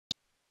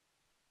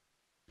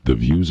The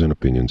views and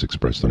opinions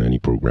expressed on any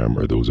program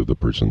are those of the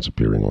persons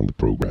appearing on the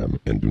program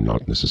and do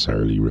not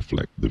necessarily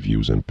reflect the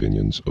views and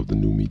opinions of the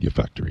New Media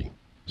Factory.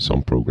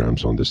 Some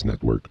programs on this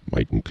network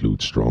might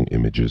include strong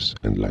images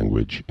and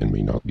language and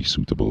may not be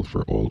suitable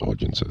for all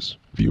audiences.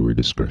 Viewer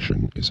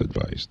discretion is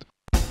advised.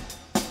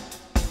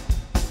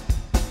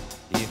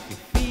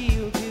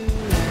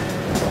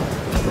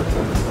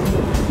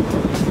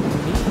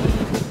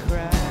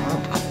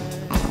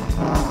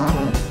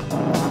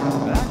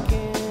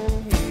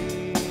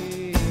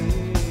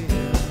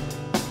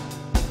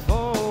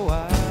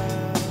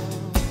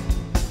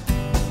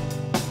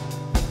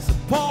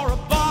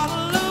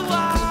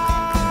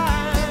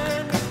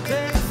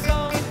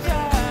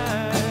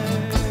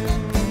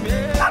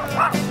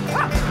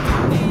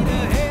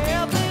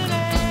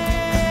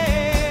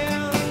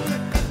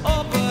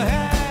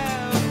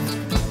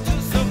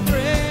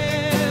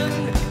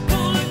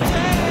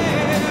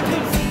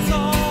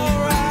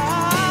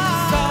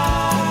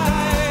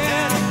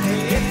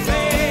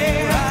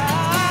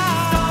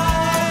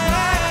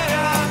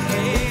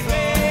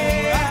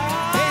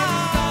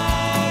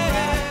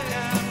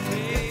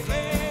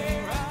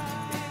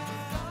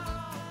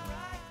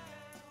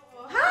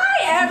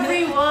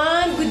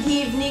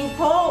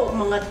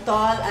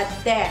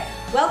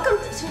 Welcome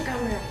to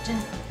camera.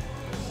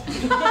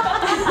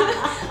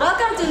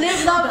 Welcome to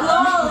Live Love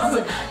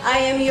LOLz. I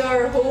am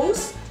your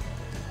host,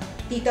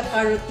 Tita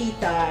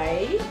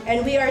Karutitay,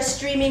 and we are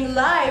streaming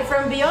live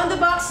from Beyond the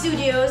Box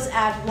Studios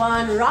at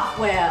 1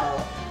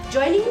 Rockwell.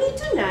 Joining me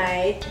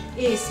tonight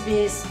is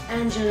Miss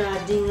Angela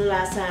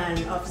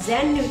Dinglasan of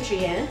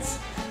Zenutrients,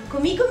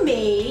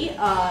 Kumikomae,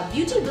 a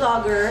beauty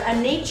blogger, a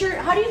nature,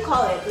 how do you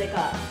call it? Like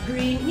a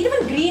green, hindi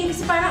naman green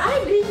kasi parang, ay,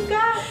 green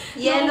ka.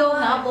 Yellow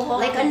na buhok.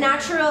 Like a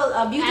natural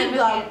beauty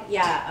blog.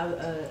 Yeah.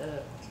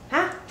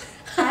 Huh?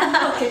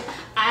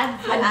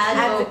 Advocate.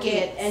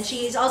 Advocate. And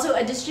she is also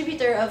a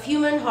distributor of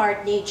Human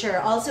Heart Nature.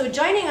 Also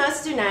joining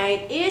us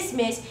tonight is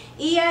Miss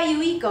Iya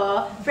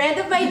Yujico, friend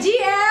of my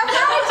GM.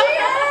 Hi,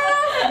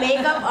 GM!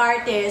 Makeup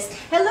artist.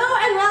 Hello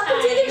and welcome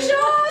to the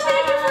show.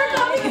 Thank you for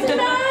coming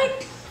tonight.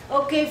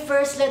 Okay,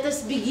 first let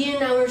us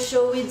begin our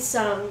show with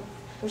some,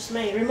 where's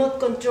my remote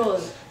control?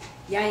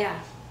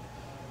 Yeah.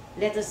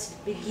 Let us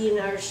begin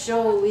our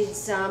show with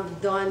some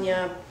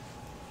Donya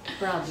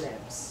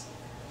Problems.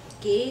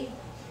 Okay?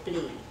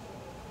 Play.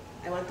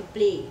 I want to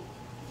play.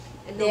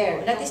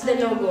 There, that is the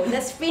logo.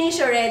 Let's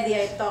finish already.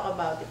 I talked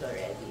about it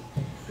already.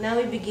 Now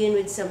we begin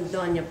with some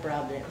Donya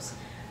Problems.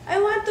 I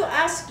want to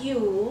ask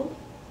you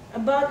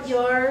about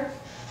your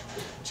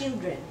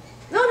children.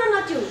 No,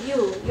 not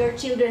you. Your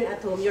children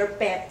at home, your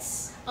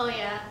pets. Oh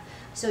yeah.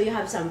 So you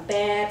have some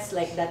pets,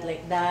 like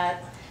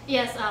that.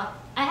 Yes,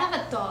 I have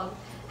a dog.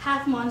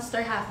 Half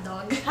monster, half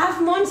dog.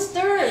 Half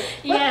monster?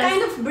 What Yes.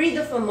 kind of breed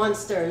of a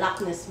monster?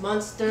 Loch Ness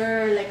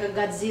monster, like a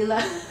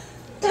Godzilla?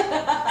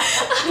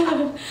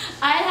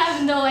 I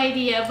have no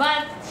idea,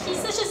 but she's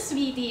such a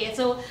sweetie.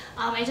 So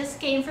I just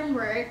came from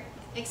work.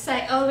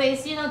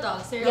 Always, you know,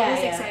 dogs. They're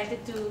always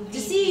excited to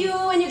see you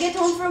when you get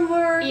home from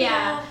work.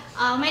 Yeah.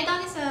 My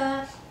dog is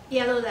a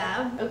yellow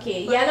lab.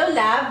 Okay, yellow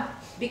lab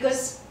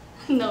because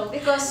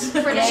because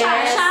for the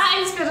Yes.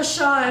 shy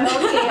inspiration.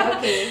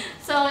 Okay.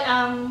 So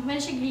when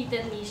she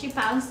greeted me, she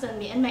pounced on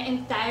me, and my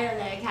entire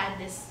leg had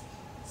this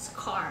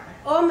scar.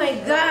 oh my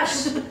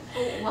gosh,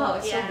 Wow,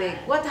 it's so Yeah. big.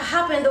 what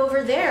happened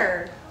over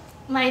there?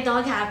 My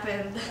dog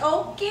happened.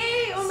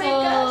 Okay, oh my So,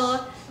 gosh.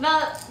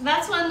 well,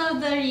 that's one of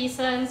the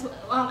reasons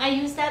I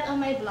use that on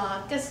my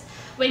blog, because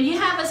when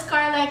you have a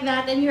scar like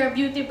that and you're a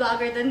beauty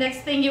blogger, the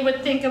next thing you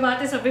would think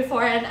about is a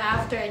before and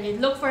after, and you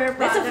look for a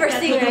product. That's the first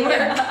thing right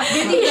there.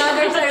 Beauty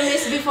bloggers are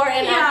miss before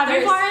and Yeah, after.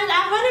 before and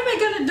after. What am I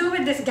gonna do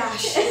with this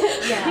gash?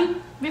 Yeah.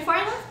 Before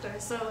and after.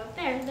 So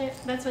there,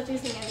 that's what you're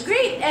seeing.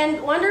 Great and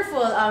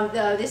wonderful.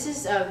 This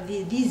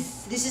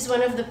is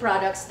one of the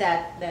products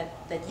that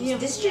you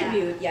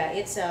distribute. Yeah,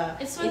 it's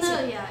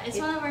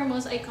one of our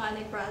most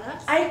iconic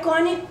products.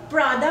 iconic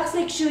products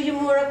like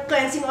Shuyumura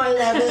cleansing oil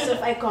levels of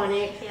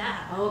iconic.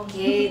 Yeah.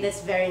 Okay,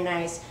 that's very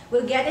nice.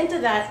 We'll get into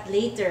that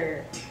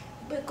later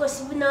because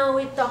now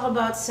we talk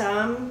about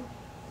some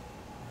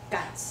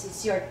cats.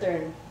 It's your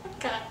turn.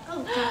 Cat. Oh,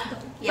 cat.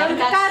 Yeah, From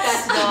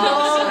cats,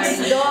 dogs.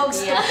 dogs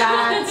to Yeah.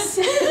 cats.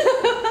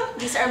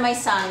 These are my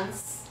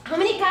sons. How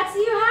many cats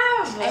do you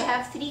have? I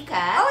have 3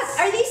 cats.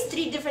 Oh, are these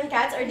 3 different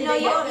cats or did No,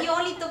 I you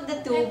only took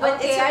the 2, but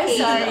Okay, it's I'm okay.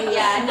 sorry.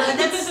 Yeah, no,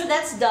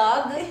 that's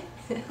dog.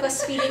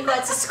 Because feeling ko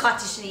it's a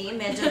Scottish name,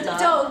 medyo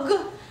dog. Dog.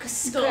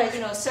 Because,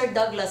 you know, Sir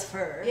Douglas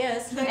fur.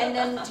 Yes. And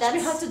then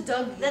How to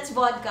dog. that's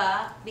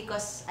vodka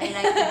because I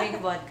like to drink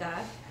vodka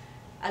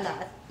a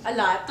lot. A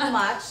lot. Too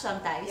much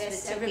sometimes, Yes, but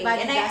it's okay.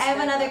 everybody And I does have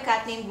that. another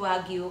cat named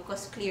Wagyu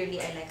because clearly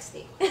I like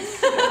steak.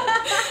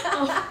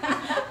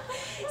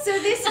 So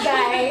this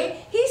guy,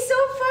 he's so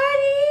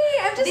funny.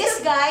 I'm just This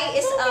guy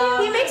is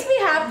he makes me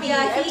happy.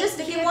 Yeah, I'm just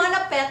he won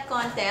a pet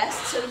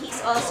contest, so he's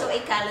also a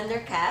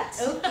calendar cat.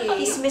 Okay.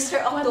 He's Mr.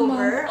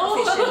 October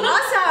officially.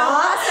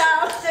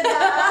 Awesome.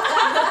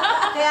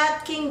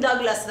 Kaya King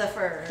Douglas the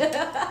Fur.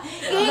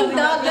 King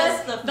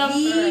Douglas the the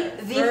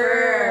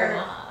Fur.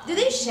 Do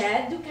they they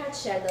shed? Do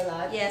cats shed a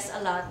lot? Yes,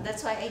 a lot.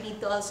 That's why I need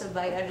to also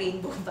buy a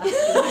rainbow vacuum.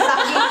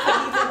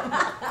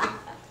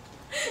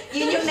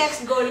 Yun yung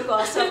next goal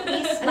ko. So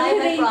please buy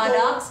my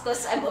products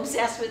because I'm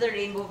obsessed with the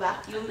rainbow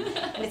vacuum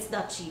and it's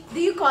not cheap. Do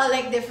you call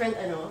like different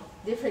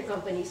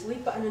companies? Uy,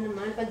 paano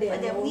naman?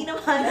 Pa-demo? Hindi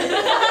naman.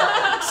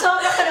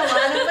 Sobra ka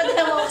naman.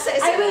 Nagpa-demo ko sa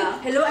isa.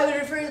 I will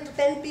refer you to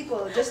 10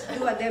 people. Just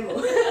do a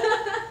demo.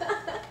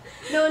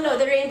 No,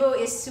 the rainbow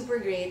is super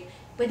great.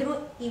 Pwede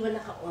mo iwan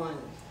naka-on.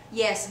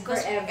 Yes,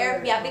 because Forever.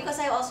 because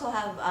I also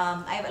have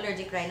I have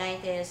allergic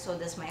rhinitis, so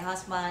does my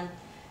husband.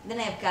 Then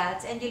I have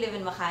cats, and you live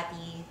in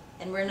Makati,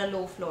 and we're in a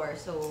low floor,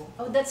 so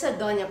Oh, that's a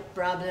Donya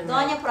problem.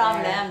 Donya right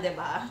problem, there.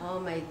 diba? Oh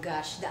my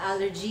gosh, the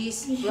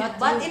allergies brought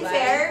But you in by-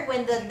 fair,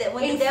 when the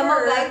In demo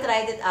fur. guy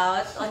tried it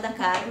out on the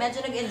cat, medyo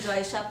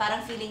nag-enjoy siya,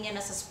 parang feeling niya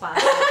nasa spa.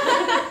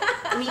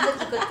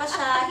 Umikot-ikot pa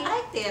siya, he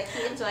liked it, he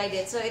enjoyed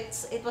it, so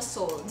it was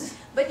sold.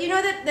 But you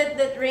know that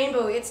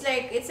rainbow, it's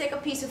like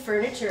a piece of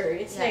furniture.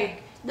 It's Yeah.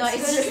 like No,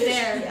 it's just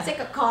there. It's like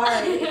a car.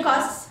 It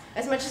costs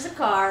as much as a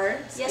car.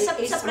 Yeah, sa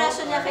It's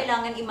presyo niya, small car.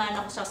 kailangan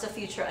imana ko siya sa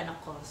future anak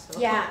ko. So.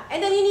 Yeah,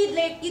 and then you need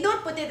like, you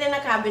don't put it in a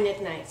cabinet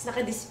na, it's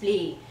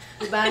naka-display.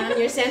 Diba? On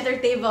your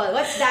center table.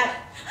 What's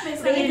that? May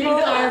sariling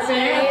carpet.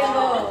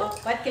 Rainbow.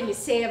 What can you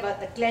say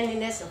about the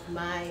cleanliness of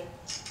my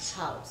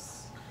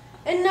house?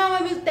 And now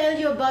I will tell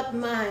you about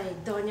my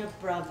Donya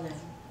problem.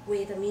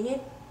 Wait a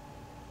minute.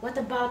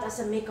 What about as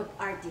a makeup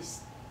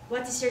artist?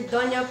 What is your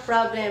Donya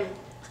problem?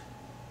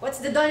 What's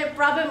the Donya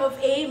problem of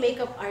a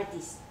makeup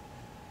artist?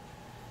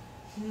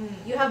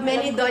 You have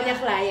many Donya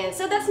clients,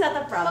 so that's not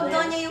a problem.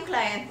 Pag Donya yung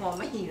client mo,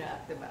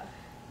 mahirap, diba?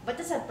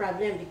 But that's a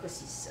problem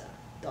because he's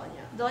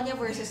Donya. Donya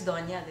versus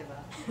Donya, diba?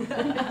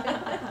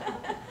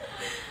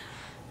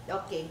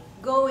 Okay,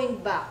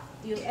 going back.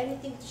 Do you have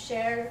anything to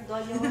share,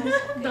 Donya?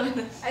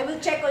 Okay. I will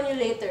check on you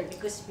later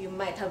because you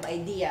might have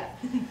idea.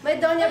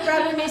 My Donya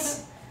problem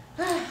is,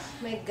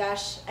 my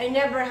gosh, I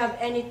never have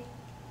any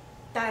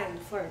time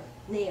for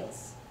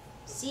nails.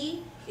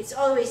 See, it's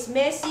always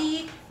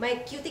messy.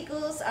 My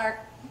cuticles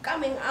are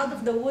coming out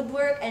of the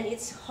woodwork and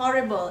it's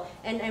horrible.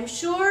 And I'm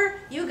sure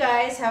you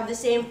guys have the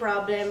same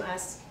problem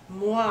as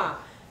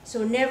moi.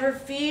 So never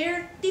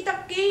fear,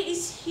 Tita K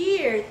is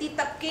here.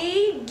 Tita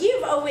K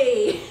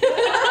giveaway.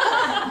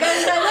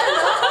 Ganda na,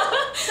 no?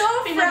 So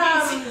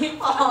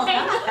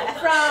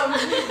from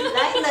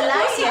Like na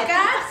like si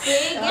Kat,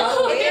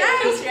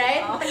 nice,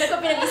 right? Tagal ko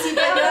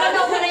pinag-isipan Pero yun. ano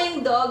mo na yung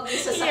dog,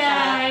 isa sa Yeah,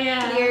 cat.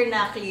 yeah. Clear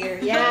na, clear.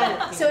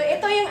 Yan. So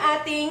ito yung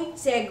ating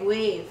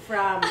segue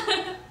from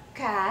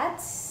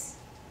cats.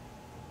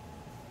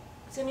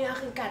 Saan yung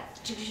aking cat?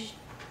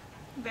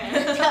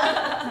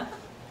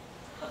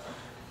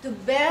 To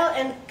Bell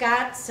and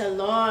Cat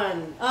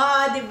Salon.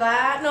 Ah, di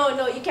ba? No,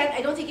 you can't.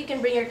 I don't think you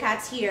can bring your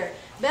cats here.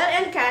 Bell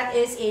and Cat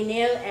is a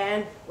nail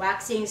and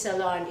waxing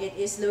salon. It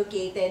is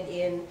located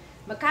in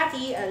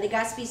Makati,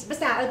 Legazpi.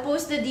 Basta, I'll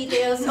post the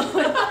details on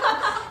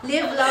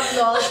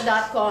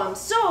livelovelolz.com.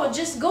 So,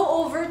 just go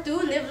over to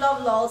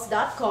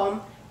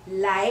livelovelolz.com,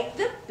 like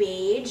the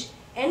page,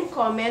 and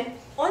comment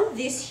on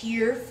this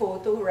here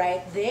photo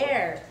right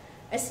there.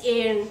 As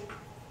in,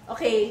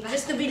 okay,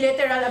 just to be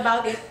literal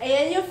about it,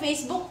 ayan yung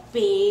Facebook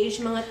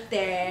page, mga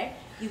te.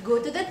 You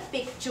go to that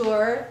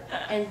picture,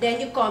 and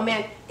then you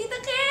comment, Tita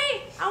K,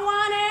 I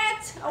want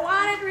it! I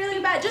want it really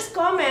bad. Just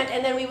comment,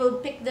 and then we will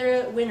pick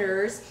the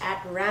winners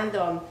at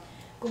random.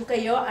 Kung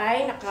kayo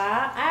ay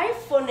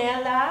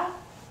naka-iPhonella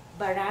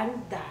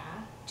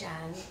Baranda,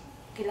 dyan,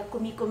 kila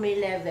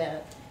Kumikomae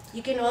level, you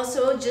can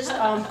also just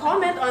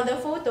comment on the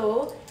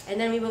photo, and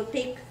then we will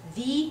pick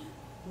the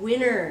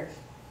winner.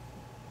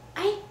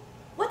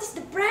 What is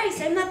the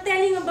price? I'm not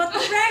telling about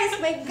the price.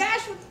 My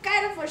gosh, what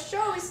kind of a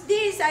show is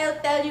this?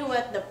 I'll tell you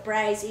what the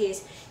price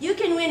is. You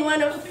can win one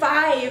of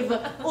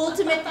 5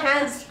 Ultimate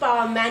Hand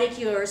Spa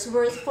Manicures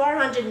worth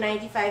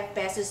 495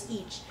 pesos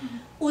each.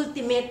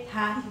 Ultimate,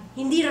 ha?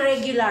 Hindi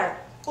regular.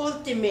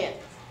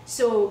 Ultimate.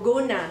 So,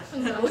 go na.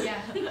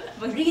 Yeah.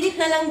 Read it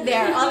na lang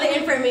there. All the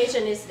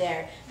information is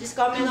there. Just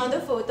comment on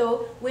the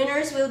photo.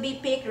 Winners will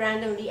be picked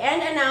randomly and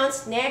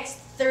announced next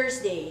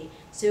Thursday.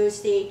 So,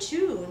 stay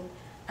tuned.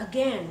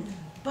 Again.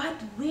 But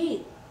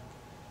wait.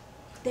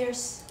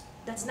 That's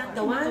not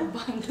the one.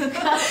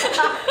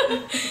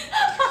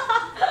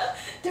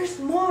 There's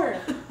more.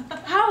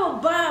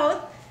 How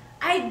about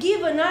I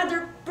give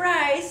another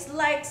prize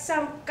like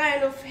some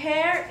kind of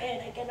hair,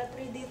 and I cannot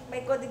read it,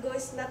 my código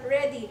is not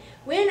ready.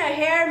 Win a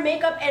hair,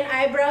 makeup, and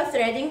eyebrow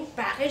threading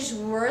package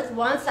worth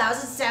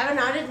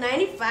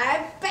 1,795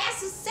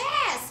 pesos.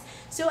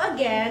 So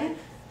again,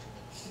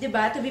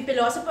 diba, to be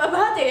philosopher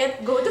about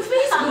it, go to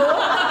Facebook,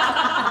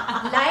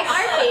 like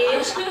our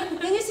page,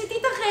 then you see,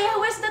 Tita Kay,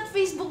 who is that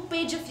Facebook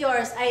page of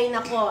yours? Ay,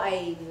 nako,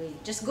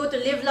 just go to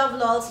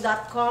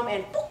livelovelolz.com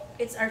and poof,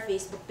 it's our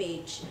Facebook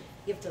page.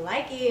 You have to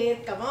like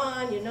it, come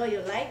on, you know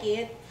you like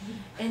it.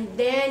 And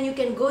then you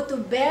can go to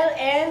Bell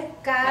and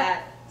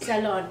Cat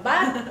Salon.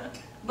 But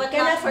But you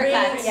not cannot for bring,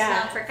 cats, yeah,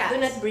 not for cats. do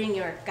not bring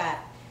your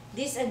cat.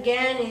 This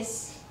again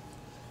is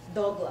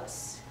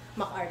Douglas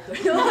MacArthur.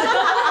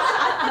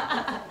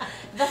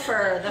 The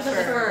fur.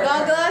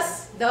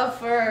 Douglas The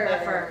fur. The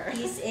fur.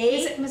 He's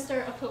Is a... it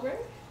Mr. October?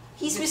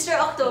 He's Mr.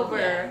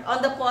 October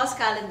on the pause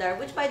calendar,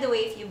 which by the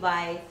way, if you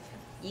buy,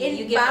 In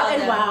you give Bao all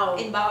and the, Wow.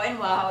 In Bao and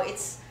Wow,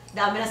 it's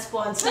dami na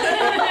sponsor.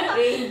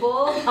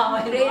 Rainbow, Bao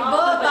and Rainbow,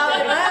 Wow.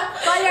 bawal.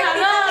 Call your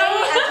Tita Kay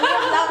at we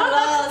love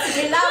LOLz.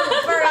 We love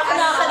fur. Ako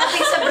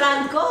nakakadating sa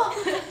brand ko.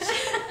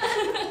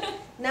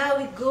 Now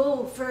we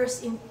go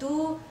first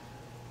into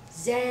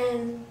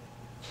Zenutrients.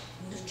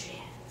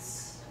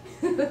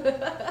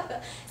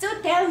 So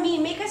tell me,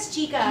 make us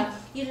chika.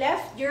 You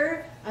left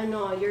your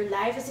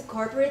life as a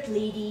corporate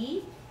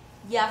lady.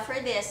 Yeah, for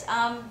this,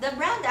 the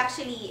brand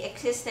actually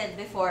existed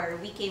before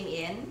we came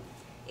in.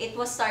 It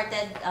was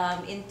started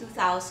in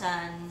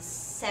 2007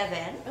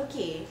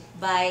 Okay.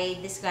 by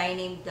this guy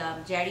named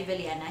Jerry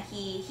Villana.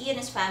 He and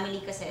his family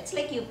kasi, it's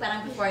like you,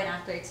 parang before and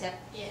after, except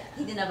Yeah.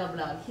 he didn't have a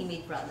blog, he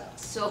made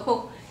products.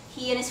 So,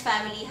 he and his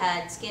family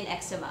had skin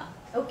eczema.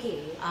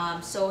 Okay.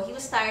 So, he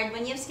was tired.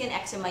 When you have skin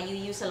eczema, you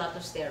use a lot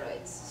of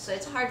steroids. So,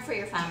 it's hard for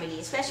your family,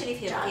 especially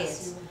if you have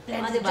kids.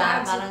 Drugs, diba?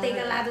 you Parang- take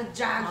a lot of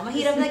drugs.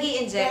 Mahirap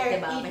nag-i-inject,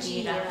 Very diba?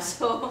 itchy, Mahirap. yeah.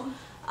 So,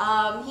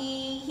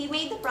 he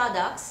made the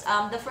products.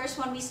 The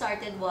first one we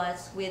started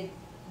was with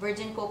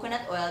virgin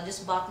coconut oil,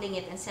 just bottling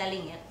it and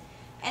selling it.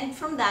 And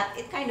from that,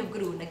 it kind of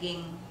grew.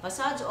 Naging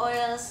massage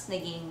oils,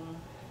 naging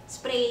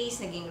sprays,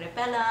 naging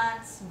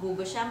repellents,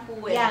 Google shampoo,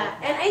 and Yeah, all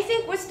of and that. I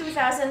think was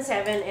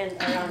 2007 and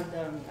around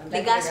The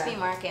Gaspi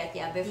market,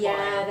 yeah, before.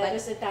 Yeah, that but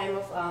was the time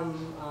of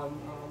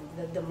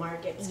the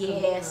markets.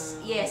 Yes,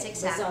 yes,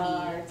 exactly.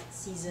 Bazaar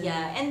season.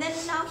 Yeah, and then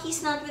now he's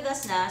not with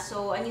us na,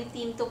 so a new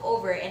team took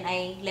over and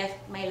I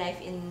left my life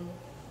in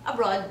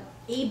abroad.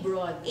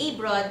 Abroad,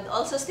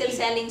 also still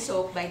selling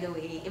soap, by the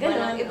way. Iba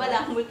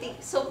lang,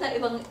 soap na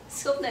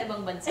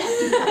ibang bansa.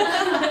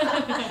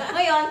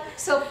 Ngayon,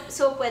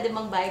 soap pwede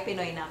mang buy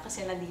Pinoy na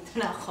kasi nandito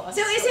na ako.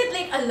 So is it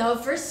like a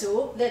love for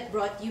soap that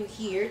brought you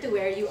here to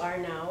where you are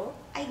now?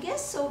 I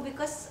guess so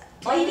because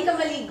Hindi ka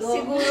maligo?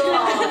 Siguro,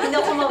 hindi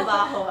ako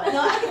mabaho.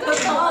 No, I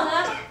don't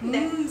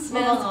know.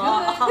 Smells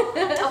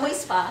good. Amoy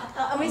spa.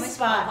 Amoy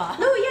spa.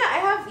 No, yeah, I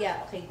have,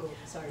 yeah, okay, go.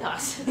 Sorry. No,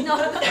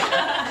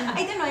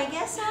 I don't know, I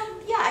guess,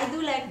 yeah, I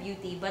do like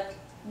beauty, but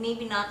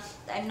maybe not,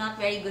 I'm not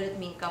very good at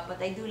makeup, but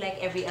I do like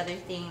every other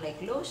thing,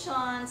 like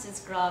lotions and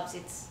scrubs.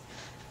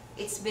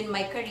 It's been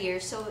my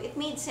career, so it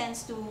made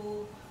sense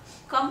to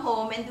come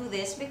home and do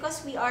this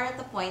because we are at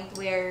the point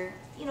where,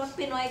 you know,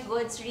 Pinoy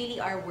goods really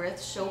are worth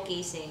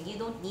showcasing. You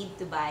don't need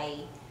to buy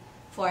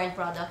foreign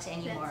products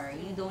anymore.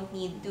 You don't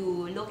need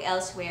to look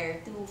elsewhere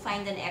to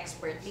find an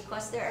expert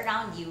because they're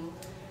around you.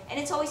 And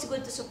it's always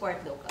good to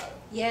support local.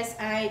 Yes,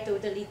 I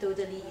totally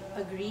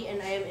agree,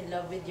 and I am in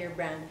love with your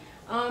brand.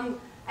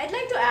 I'd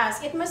like to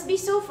ask, it must be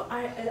so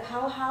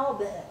how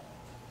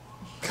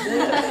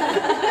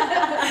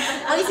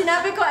ang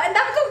sinabi ko, ang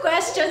dami kong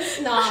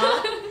questions na.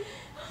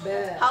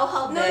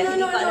 How No, bad? no,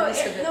 Hindi ko alam yung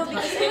sagot. no,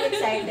 because I'm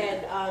excited.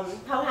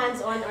 How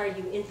hands-on are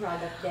you in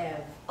product dev?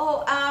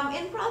 Oh,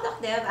 in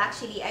product dev,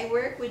 actually, I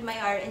work with my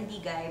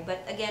R&D guy, but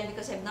again,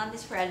 because I've done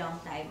this for a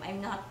long time, I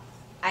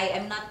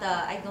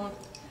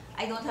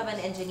don't have an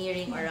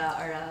engineering or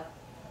a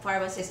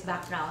pharmacist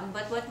background,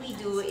 but what we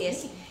do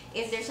is,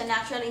 if there's a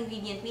natural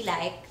ingredient we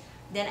like,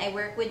 then I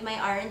work with my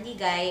R&D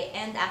guy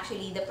and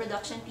actually the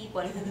production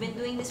people who've been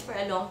doing this for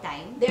a long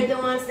time. They're the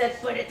ones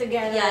that put it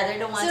together. Yeah, they're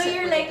the ones so that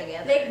you're put like, it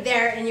together. like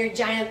there in your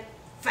giant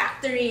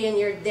factory and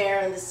you're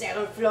there on the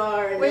second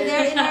floor. And We're then-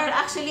 there in our,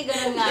 actually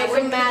ganun nga, Like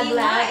we're a mad hindi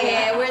nga lab,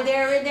 yeah. We're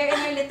there in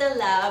our little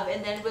lab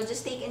and then we'll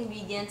just take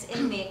ingredients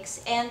and mix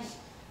and,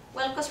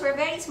 well, because we're a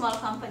very small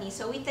company,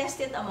 so we test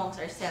it amongst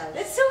ourselves.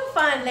 That's so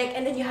fun. Like,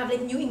 and then you have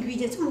like new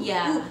ingredients. Ooh,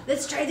 Yeah. ooh,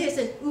 let's try this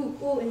and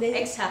ooh, and then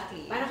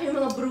Exactly. parang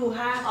kayong mga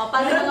bruha. Oh,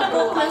 parang mga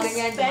Cook bruha, ng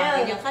ganyan, spell.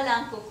 ganyan ka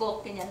lang,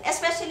 cook, ganyan.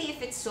 Especially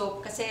if it's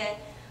soap, kasi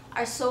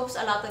our soaps,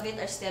 a lot of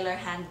it are still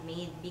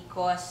handmade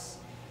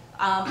because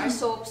our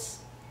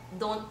soaps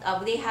don't,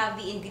 they have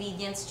the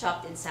ingredients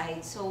chopped inside.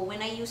 So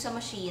when I use a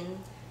machine,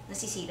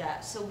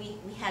 nasisira. So we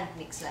hand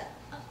mix that.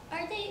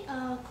 Are they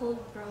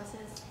cold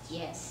processed?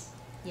 Yes.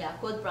 Yeah,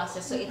 cold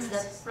process. So Cold it's the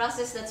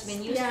process that's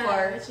been used Yeah,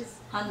 for which is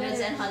hundreds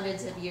better. and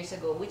hundreds of years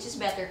ago, which is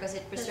better because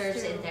it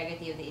preserves the true.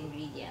 integrity of the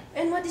ingredient.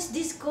 And what is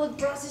this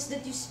cold process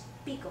that you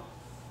speak of?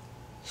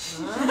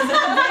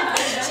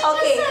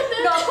 Okay,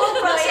 no, cold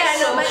process Yeah,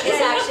 no, soap but is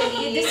yeah, actually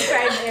you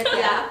described it.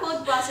 yeah,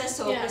 cold process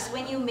soap Yeah. is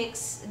when you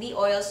mix the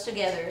oils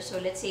together. So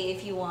let's say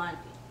if you want,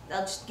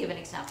 I'll just give an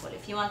example.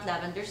 If you want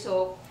lavender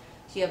soap,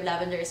 so you have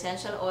lavender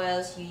essential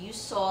oils, you use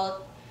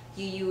salt,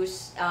 you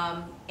use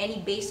any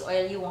base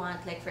oil you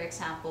want, like for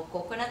example,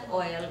 coconut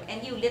oil,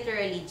 and you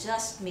literally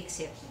just mix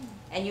it.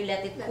 And you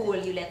let it cool,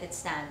 you let it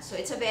stand. So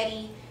it's a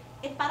very,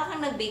 parang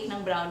kang nag-bake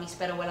ng brownies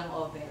pero walang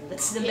oven.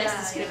 That's the Yeah, best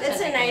description.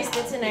 That's a I can nice. have.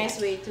 That's a nice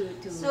way to.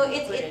 So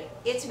put it.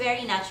 it's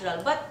very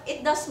natural, but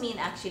it does mean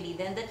actually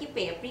then that you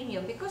pay a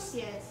premium because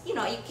Yes. you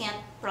know you can't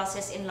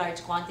process in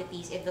large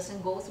quantities. It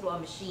doesn't go through a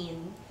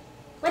machine.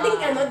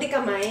 Pwedeng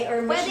Dinglasan or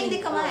machine? Pwedeng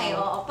Dinglasan,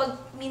 oo. Pag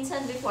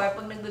minsan before,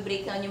 pag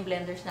nagbe-breakdown yung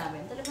blenders namin,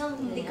 talagang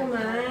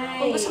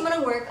Dinglasan. Kung gusto mo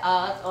ng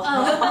workout,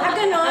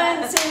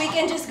 Ganon. So we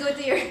can just go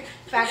to your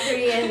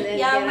factory and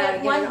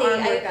get one day,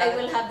 an arm workout. I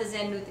will have the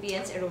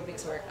Zenutrients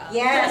aerobics workout.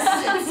 Yes!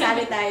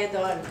 Sali tayo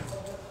doon.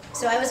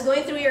 So I was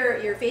going through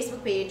your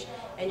Facebook page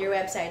and your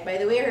website.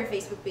 By the way, her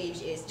Facebook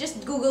page is,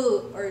 just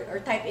Google or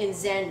type in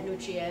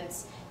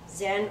Zenutrients,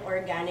 Zen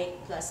Organic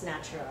plus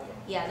Natural.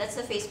 Yeah, that's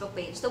the Facebook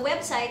page. The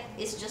website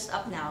is just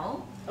up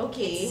now.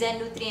 Okay. It's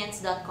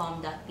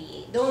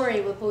zenutrients.com.ph. Don't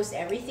worry, we'll post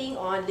everything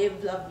on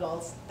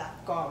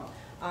livelovelolz.com.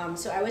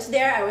 So I was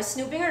there, I was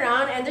snooping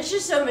around, and there's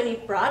just so many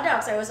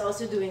products. I was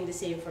also doing the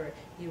same for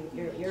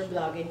your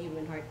blog and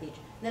Human Heart Page.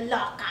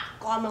 Naloka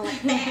ko mga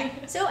te.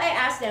 So I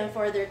asked them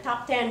for their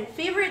top 10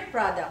 favorite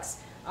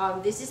products.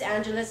 This is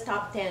Angela's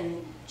top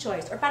 10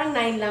 choice. Or parang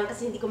 9 lang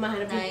kasi hindi ko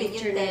mahanap yung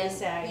picture na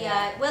isa.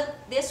 Yeah, well,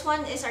 this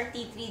one is our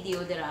T3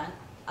 deodorant.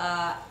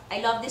 I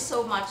love this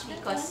so much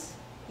because,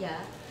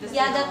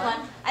 that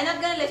one. I'm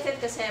not gonna lift it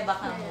kasi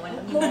baka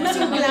wala. Gusto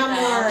yung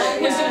glamour.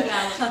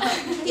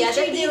 Yeah,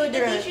 the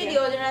deodorant. T3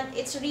 deodorant,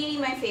 it's really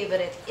my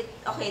favorite.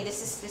 Okay, this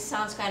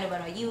sounds kind of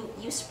annoying.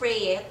 You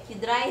spray it, you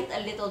dry it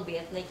a little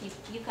bit, like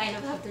you kind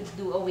of have to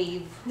do a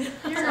wave.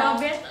 You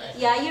rub it?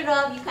 Yeah, you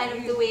rub, you kind of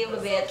do wave a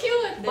bit.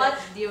 Cute. But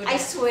I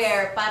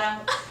swear,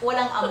 parang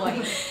walang amoy.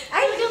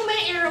 Ay, talagang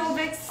may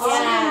aerobics.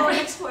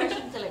 Aerobics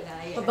portion talaga.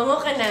 Pabango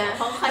ka na.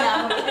 Pabango ka na.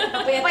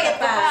 Payat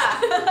ka pa.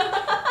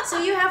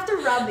 So you have to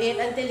rub it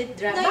until it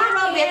dries.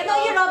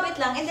 You rub it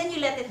lang and then you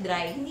let it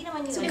dry. Hindi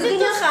naman yun. So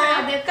ganyan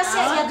ka?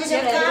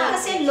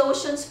 Kasi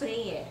lotion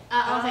spray eh.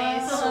 Okay.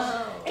 So,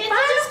 can you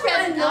paano just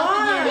spread it ano? out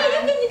with your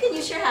hand? You can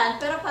use your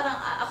hand, pero parang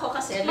ako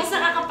kasi. Mas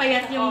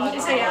nakakapayat yung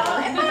isa yan.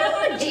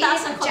 Parang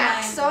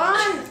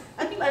Jackson!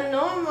 At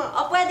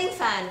pwedeng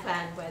fan.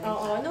 Pwedeng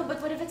fan. No, but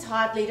what if it's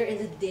hot later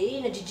in the day?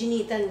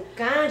 Najijinitan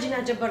ka,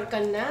 jinajabar ka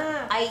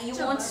na. You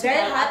won't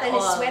Very smell hot at and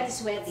all. it's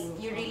sweating.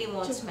 You really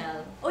won't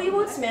smell. Oh, you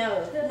won't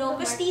smell? No,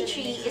 because tea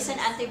tree is an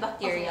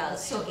antibacterial,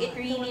 so it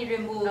really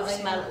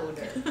removes smell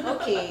odor.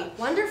 Okay,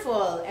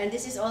 wonderful. And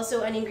this is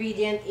also an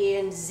ingredient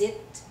in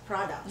Zit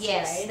products,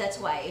 Yes, right?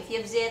 that's why. If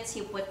you have zits,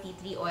 you put tea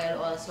tree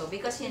oil also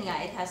because yun nga,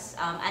 it has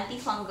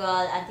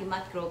antifungal,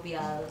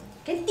 antimicrobial.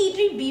 Can tea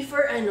tree be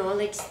for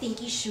like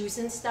stinky shoes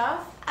and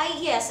stuff?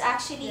 Yes,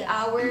 actually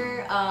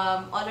our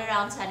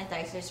all-around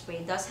sanitizer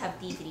spray does have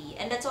tea tree,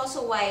 and that's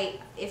also why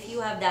if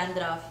you have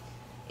dandruff,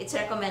 it's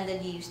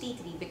recommended you use tea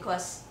tree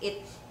because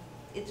it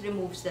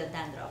removes the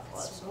dandruff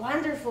also.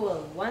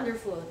 Wonderful,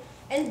 wonderful.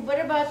 And what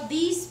about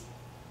these?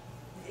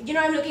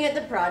 I'm looking at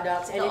the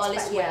products and All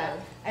is well.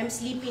 I'm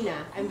sleepy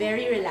na. I'm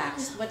very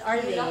relaxed. What are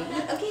they?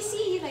 Okay,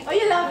 see, you like. Oh,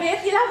 you love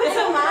it? You love it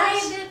so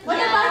much? What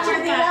about you?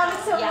 You love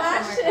it so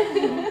much?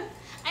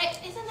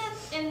 Isn't that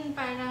in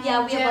parang...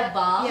 Yeah, we have a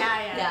balm.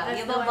 Yeah. We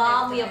have a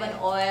balm, we have an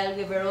oil,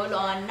 we have a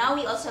roll-on. Now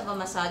we also have a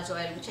massage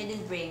oil, which I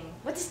didn't bring.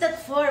 What is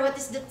that for? What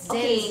is that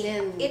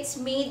Zen? It's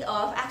made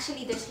of,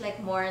 actually there's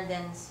like more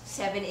than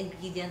 7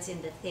 ingredients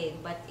in the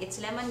thing. But it's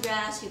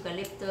lemongrass,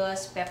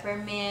 eucalyptus,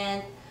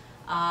 peppermint,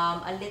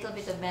 a little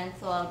bit of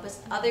menthol, but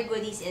other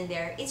goodies in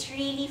there. It's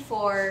really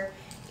for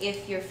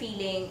if you're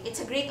feeling,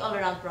 it's a great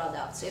all-around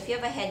product. So if you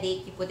have a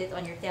headache, you put it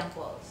on your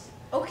temples.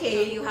 Okay.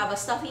 So you have a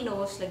stuffy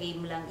nose, lagay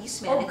mo lang, you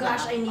smell it. Oh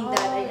gosh, I need that.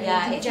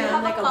 I need to if you jam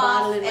have like a cough,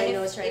 bottle in my and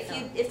nose right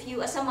now. if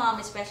you, as a mom,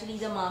 especially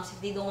the moms,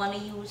 if they don't want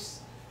to use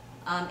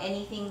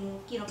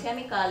anything,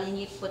 chemical, and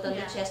you put on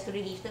the chest to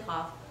relieve the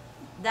cough,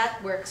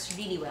 that works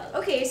really well.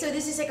 Okay, so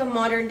this is like a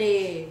modern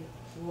day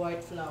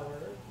white flower.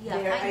 Yeah,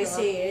 There, kind I of.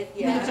 say it.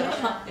 Yeah.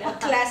 A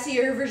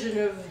classier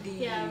version of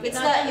the. Yeah, It's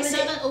without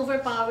not- an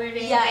overpowering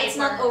It's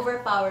not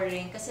flavor.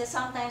 overpowering. Kasi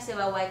sometimes,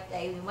 diba,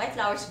 white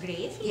flour is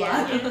great,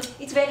 Yeah. but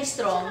it's very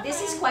strong. This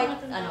is quite,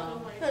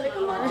 No, like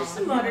just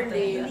a modern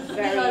day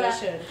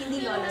variation.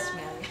 Hindi lola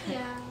smell.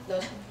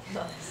 Yeah.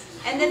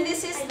 And then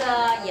this is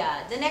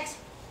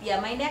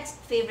my next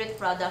favorite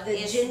product The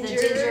is ginger, the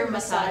ginger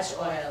massage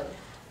oil.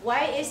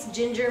 Why is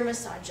ginger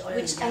massage oil?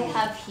 Which I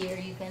have here.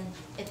 You can,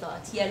 it's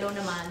yellow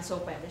naman,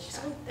 so pwede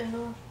siya.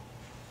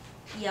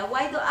 Yeah,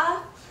 why do,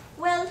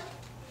 well,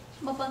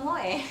 mabango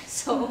eh.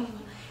 So,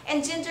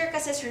 and ginger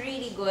kasi is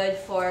really good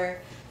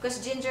for, because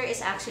ginger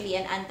is actually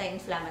an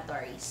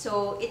anti-inflammatory.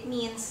 So, it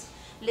means,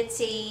 let's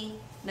say,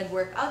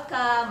 nag-workout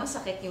ka,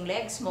 masakit yung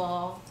legs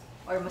mo,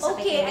 or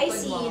masakit yung I likod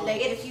see. mo.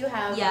 Like if you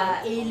have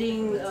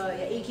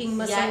aching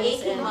muscles.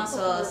 Aching and muscles.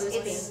 all those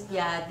things.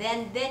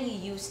 Then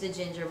you use the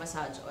ginger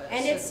massage oil.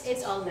 And So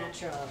it's all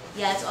natural.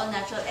 yeah, it's all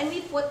natural. And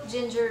we put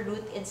ginger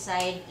root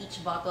inside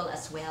each bottle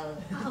as well.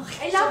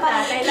 I love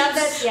that. I love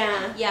that.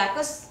 Yeah. Yeah,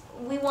 because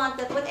we want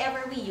that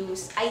whatever we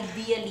use,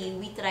 ideally,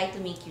 we try to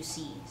make you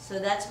see. So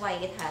that's why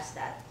it has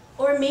that.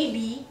 Or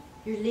maybe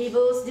your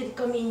labels didn't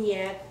come in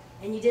yet.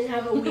 And you didn't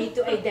have a way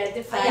to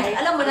identify.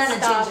 Alam mo na na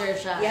stuff. ginger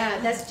siya.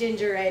 Yeah, that's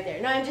ginger right there.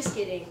 No, I'm just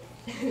kidding.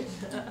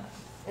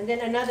 And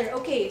then another.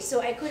 Okay,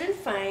 so I couldn't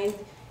find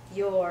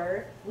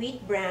your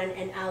wheat bran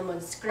and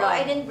almond scrub. Oh,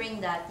 I didn't bring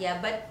that. Yeah,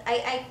 but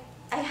I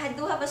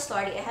do have a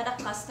story. I had a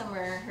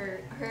customer.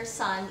 Her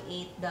son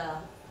ate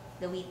the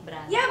the wheat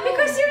brand. Yeah,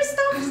 because your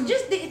stuff is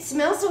just, it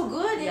smells so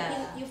good. Yeah.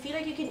 You feel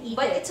like you can eat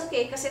But it. it's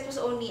okay because it was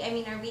only, I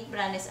mean, our wheat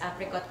brand is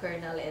apricot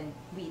kernel and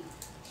wheat.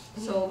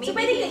 So, So,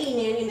 pwede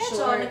kainin, in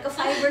So, short.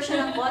 nagka-fiber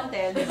siya ng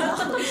konti, di ba?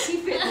 Kung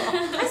isipin mo.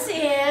 As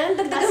in,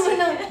 dagdagan mo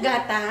ng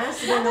gatas,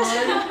 gano'n.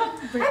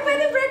 Ay,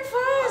 pwede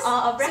breakfast!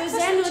 Breakfast So,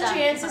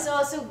 Zenutrients siya. is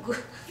also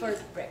good for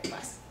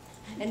breakfast.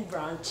 And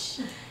brunch.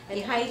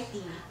 And high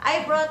tea.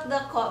 I brought the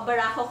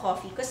Barako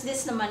coffee because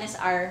this naman is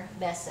our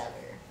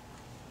bestseller.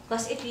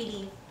 Because it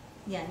really,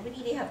 we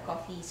really have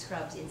coffee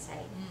scrubs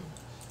inside.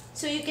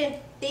 So you can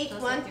take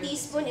Those 1 are your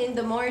teaspoon in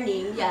the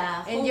morning,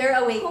 Yeah. and you're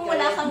awake. Kung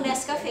wala already. kang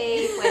Nescafe,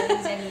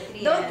 pwedeng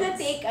Zenutrients. Don't na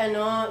take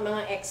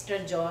mga extra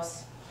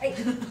jaws. Ay,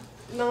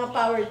 mga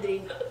power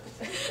drink.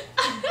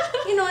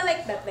 You know,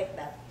 like that.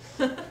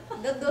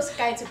 Those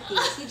kinds of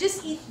things. You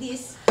just eat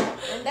this,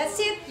 and that's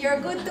it.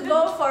 You're good to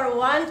go for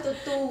 1 to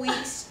 2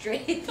 weeks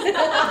straight.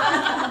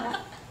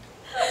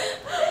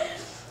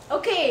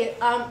 Okay,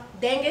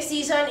 dengue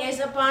season is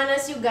upon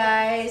us, you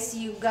guys.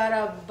 You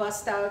gotta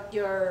bust out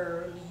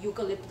your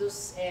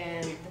eucalyptus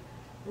and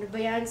ano ba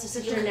yan?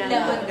 Citronella.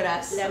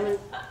 Lemongrass.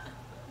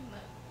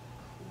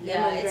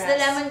 Yeah, it's the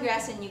lemongrass.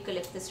 lemongrass and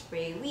eucalyptus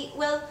spray.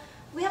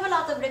 We have a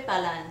lot of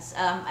repellents.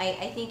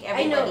 I think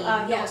everybody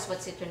yeah. knows what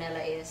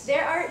citronella is.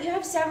 You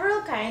have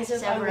several kinds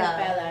of Several,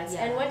 repellents.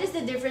 yeah. And what is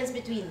the difference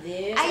between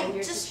this and I your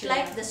just citronella?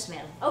 like the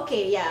smell.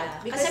 Okay, yeah.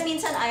 Kasi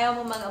minsan ayaw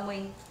mo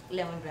mag-amoy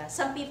lemongrass.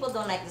 Some people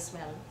don't like the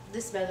smell. the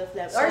smell of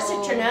lemon. Or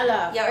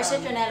citronella. Yeah, or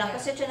citronella. yeah.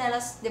 Kasi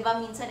citronella's, di ba,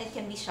 minsan it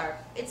can be sharp.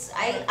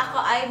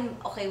 I'm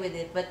okay with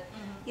it, but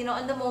you know,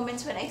 on the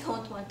moments when I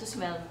don't want to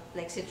smell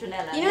like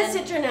citronella. You know what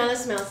citronella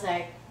smells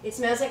like? It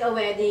smells like a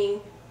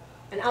wedding,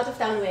 an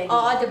out-of-town wedding.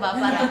 Oo, di ba?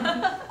 Parang,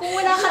 kung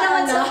wala ka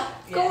naman sa,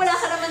 kung wala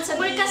ka naman sa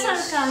Amoy beach, kasal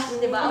ka.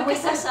 di ba? Amoy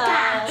kasal.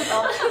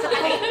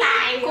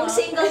 Kung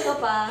single ka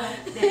pa,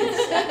 then,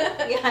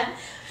 yan.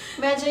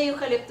 Medyo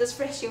eucalyptus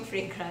fresh yung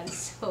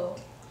fragrance. So,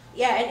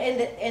 Yeah,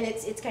 and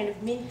it's kind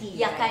of minty.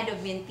 yeah, right? kind of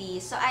minty.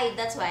 So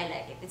that's why I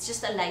like it. It's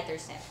just a lighter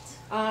scent.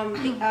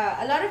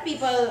 A lot of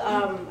people,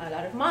 a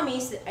lot of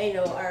mommies that I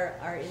know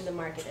are in the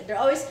market. And they're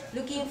always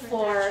looking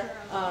for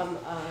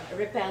a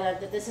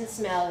repellent that doesn't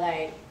smell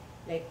like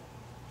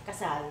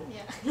kasal.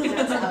 Yeah.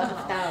 That's out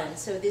of town.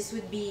 So this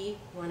would be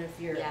one of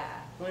your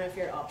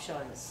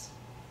options.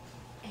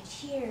 And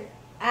here,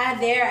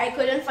 there I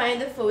couldn't find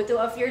the photo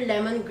of your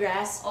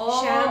lemongrass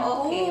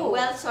shampoo. Okay.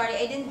 Well, sorry,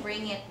 I didn't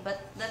bring it, but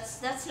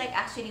that's like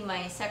actually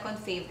my second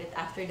favorite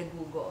after the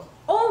Google.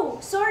 Oh,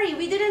 sorry,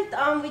 we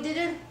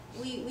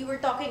were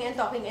talking and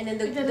then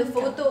the didn't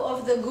photo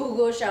of the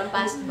Google shampoo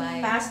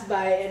Passed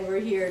by. and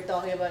we're here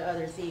talking about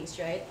other things,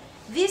 right?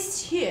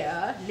 This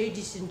here,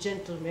 ladies and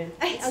gentlemen,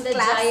 ay, It's ang the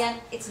class. giant.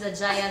 It's the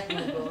giant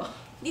Google.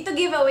 Dito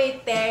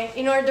giveaway, te.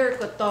 In order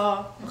ko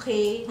to,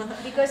 okay?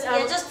 Because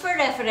Yeah, just for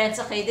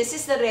reference, okay, this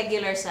is the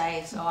regular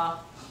size. Oh.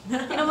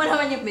 Tingnan mo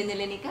naman yung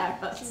binili ni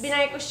Carrots.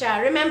 binay ko siya.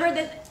 Remember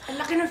that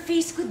ang laki ng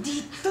face ko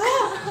dito.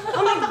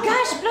 Oh my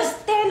gosh, plus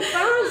 10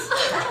 pounds.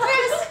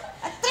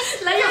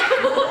 Layo.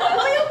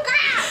 Layo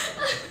ka!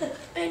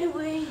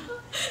 Anyway,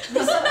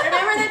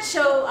 remember that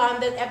show,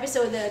 that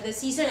episode, the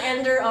season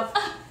ender of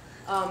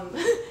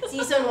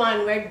season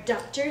 1 where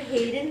Dr.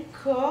 Hayden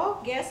Ko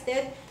guessed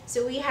it.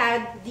 So we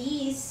had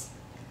these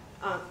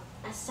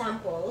as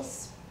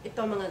samples.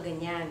 Ito mga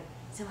ganyan.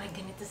 So may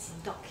ganito si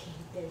Doc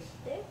Hayden.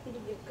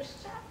 Pinigil ko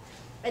siya.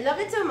 I love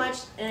it so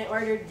much and I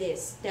ordered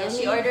this. Tell Yeah,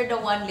 she me, ordered the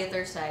 1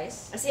 liter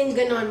size. as in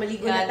ganon,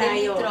 maligo na Yeah,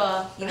 tayo. litro.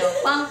 You know,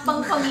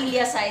 pang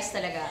pamilya size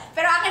talaga.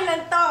 Pero akin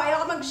lang to,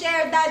 ayoko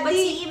mag-share, daddy. But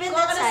see, even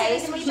Kuha that ka na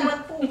size, sa may isang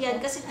shampoo yan.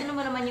 Kasi ito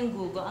naman yung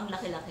Google, ang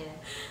laki-laki.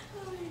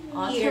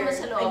 Oh, Here, tingnan mo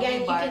sa loob, again,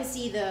 yung you bark. can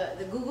see the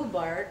Gugu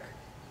bark.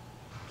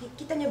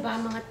 Kita niyo ba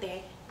mga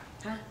te?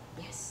 Ha?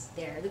 Yes,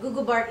 there. The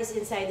Gugu bark is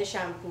inside the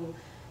shampoo.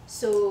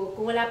 So,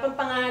 kung wala pang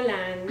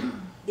pangalan,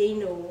 they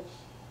know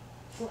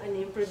kung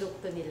ano yung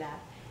produkto nila.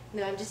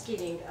 No, I'm just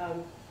kidding.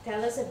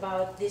 Tell us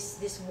about this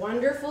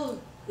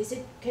wonderful,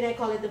 can I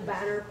call it the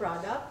banner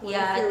product? One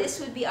Yeah, of your this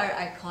would be our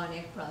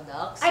iconic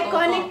products.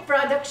 iconic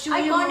product, Shoe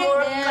Iconic More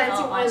din.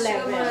 Cleansing Oo, Oil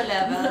Sugar Level.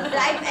 level.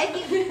 I think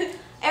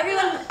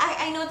everyone,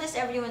 I noticed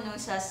everyone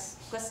knows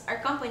us because our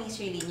company is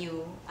really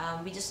new.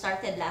 We just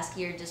started last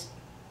year, just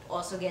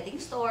also getting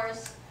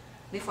stores.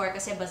 Before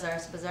kasi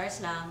bazaars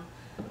lang.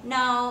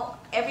 Now,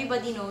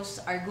 everybody knows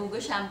our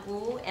Google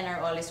shampoo and our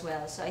All Is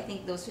Well. So I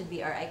think those would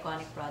be our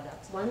iconic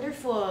products.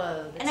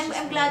 Wonderful. And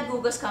I'm glad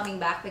Google's coming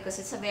back because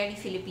it's a very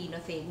Filipino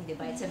thing, di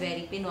ba? It's a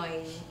very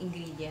Pinoy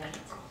ingredient.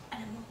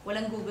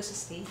 Walang Google sa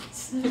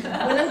States.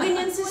 Walang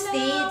ganyan sa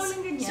States.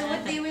 walang ganyan. So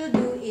what they will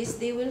do is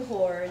they will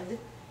hoard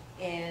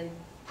and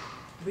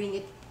bring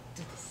it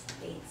to the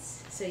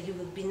States. So you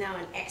will be now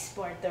an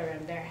exporter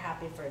and they're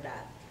happy for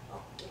that.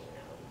 Okay,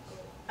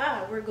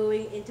 now we're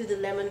going into the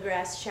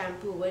lemongrass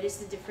shampoo. What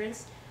is the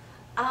difference?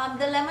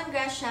 The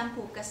lemongrass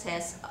shampoo kasi,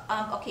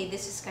 okay,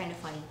 this is kind of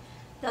funny.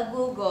 The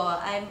Google,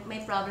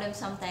 my problem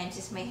sometimes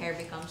is my hair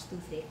becomes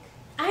too thick.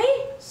 I'm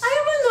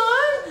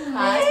alone.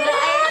 I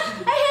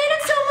hate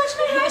it so much.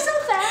 My hair so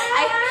fast.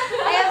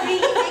 I have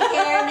really thick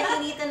hair.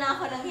 Nainitan na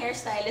ako ng hair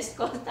hairstylist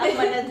ko,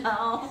 tama na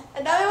daw.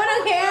 Ang dami mo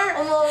ng hair!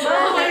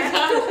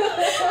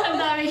 Ang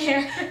dami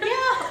hair.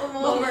 Yeah,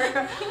 over.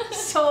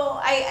 So,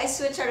 I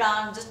switch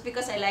around just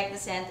because I like the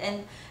scent.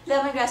 And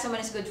lemongrass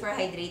naman is good for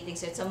hydrating.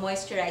 So, it's a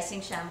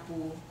moisturizing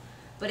shampoo.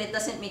 But it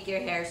doesn't make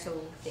your hair so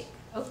thick.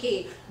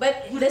 Okay,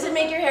 but it doesn't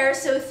make your hair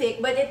so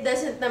thick, but it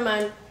doesn't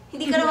naman...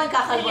 Hindi ka naman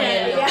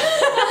kakalbonero. Yeah.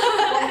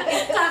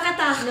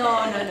 Kakata. No.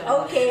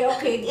 Okay,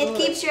 It good.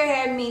 keeps your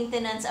hair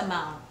maintenance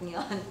amount.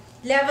 Yun.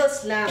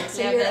 Levels lang.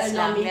 So Levels you're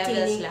lang,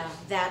 maintaining levels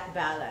lang. that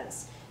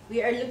balance.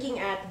 We are looking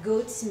at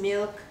goat's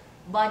milk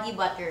Body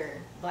butter.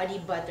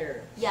 body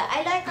butter. Yeah,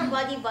 I like our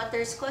body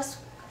butters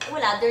because,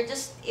 wala, they're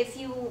just, if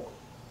you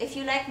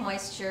like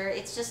moisture,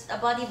 it's just,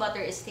 a body butter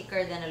is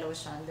thicker than a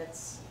lotion.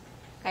 That's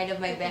kind of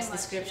my best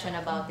description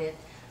about it.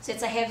 So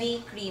it's a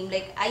heavy cream.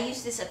 Like, I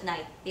use this at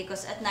night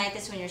because at night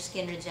is when your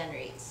skin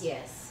regenerates.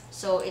 Yes.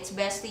 So it's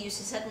best to use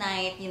this at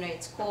night. You know,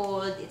 it's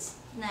cold, it's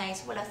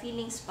nice, wala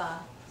feelings pa.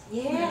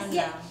 Yes. Ganun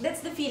Yeah, lang.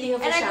 that's the feeling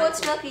of And the our goat's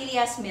shampoo. milk really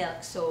has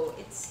milk, so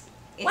it's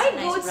Why a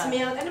nice goat's product.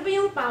 milk? Ano ba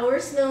yung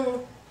powers ng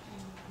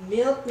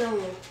milk ng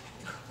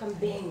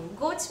kambing?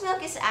 Goat's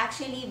milk is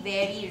actually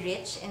very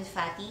rich and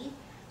fatty.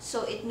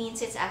 So it means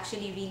it's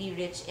actually really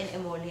rich in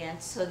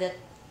emollients so that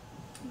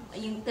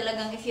yung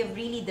talagang if you have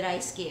really dry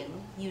skin,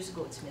 use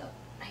goat's milk.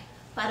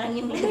 Parang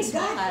yung Oh my lens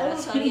mo, God! Kara. Oh.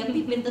 Sorry,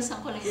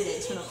 pipintasan ko lang yung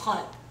lens mo.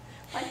 Hot.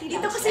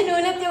 Dito ko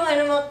sinunat yung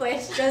mga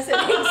questions sa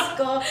legs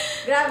ko.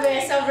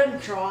 Grabe, sobrang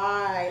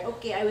dry.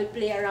 Okay, I will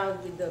play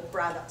around with the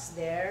products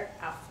there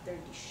after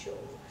the show.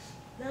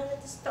 Now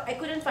let us talk. I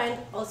couldn't find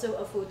also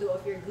a photo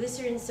of your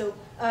glycerin soap,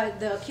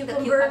 the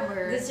cucumber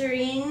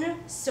glycerin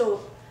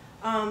soap.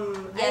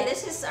 Yeah,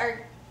 this is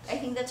our,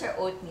 I think that's our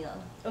oatmeal.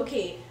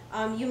 Okay,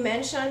 you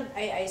mentioned,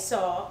 I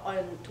saw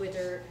on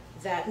Twitter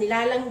that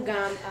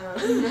nilalanggam ang...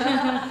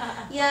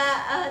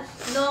 Yeah,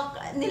 no,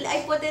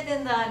 I put it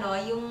in the,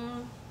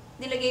 yung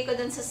nilagay ko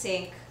dun sa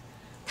sink.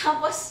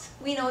 Tapos,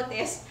 we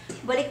noticed,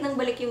 balik ng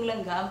balik yung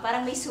langgam.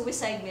 Parang may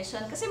suicide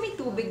mission. Kasi may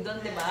tubig dun,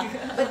 di ba?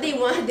 But they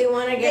want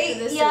to get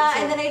to the soap. Yeah,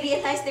 and then I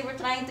realized they were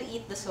trying to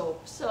eat the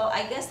soap. So,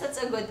 I guess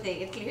that's a good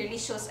thing. It clearly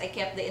shows I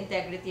kept the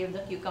integrity of the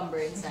cucumber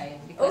inside.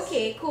 Because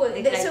Okay, cool.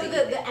 they tried So to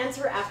eat the ants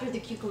were after the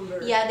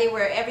cucumber. Yeah, they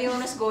were.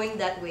 Everyone was going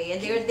that way.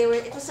 And they were,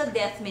 it was a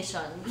death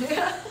mission.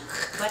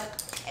 But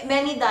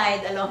many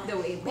died along the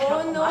way.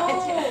 Oh no!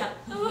 Yeah.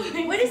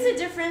 What is the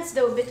difference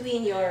though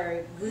between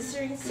your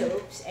glycerin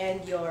soaps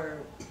and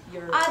your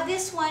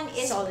This one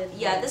is solid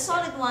the one,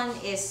 solid one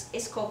is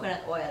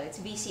coconut oil. It's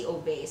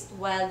BCO based.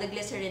 While the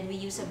glycerin, we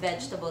use a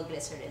vegetable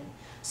glycerin.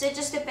 So it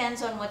just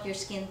depends on what your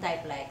skin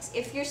type likes.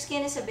 If your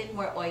skin is a bit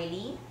more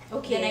oily,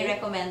 then I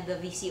recommend the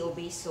VCO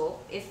based soap.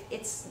 If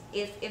it's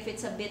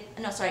a bit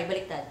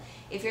baliktad.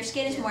 If your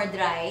skin is more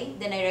dry,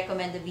 then I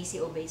recommend the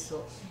VCO based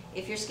soap.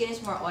 If your skin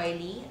is more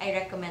oily, I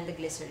recommend the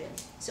glycerin.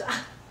 so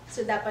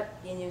dapat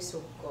yun yung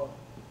soap ko.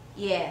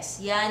 Yes,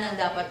 yan ang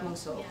dapat mong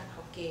soap. Yeah.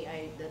 Okay,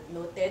 I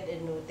noted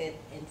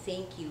and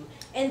thank you.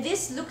 And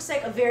this looks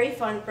like a very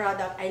fun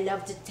product. I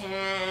love to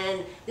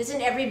tan. Doesn't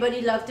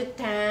everybody love to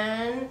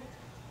tan?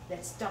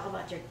 Let's talk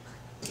about your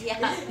Yeah.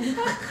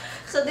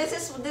 So this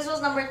was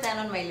number 10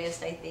 on my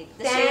list, I think.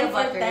 The tan shea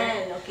for butter.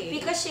 tan. Okay.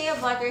 Because shea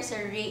butter is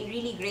a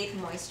really great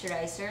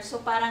moisturizer. So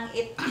parang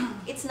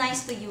it's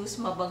nice to use,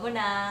 mabago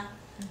na.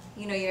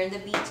 You know, you're on the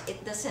beach.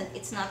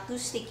 It's not too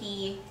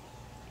sticky,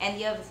 and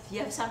you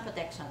have sun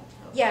protection. So.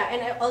 Yeah,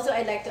 and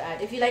I'd like to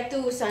add, if you like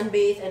to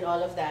sunbathe and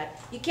all of that,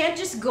 you can't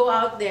just go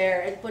out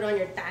there and put on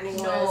your tanning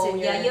oils No,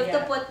 and your, you have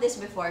to put this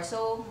before.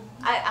 So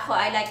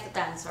I like to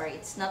tan. Sorry,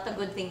 it's not a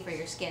good thing for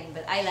your skin,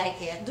 but I like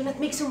it. Do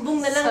not make sumbong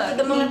na lang Sorry. to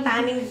the mga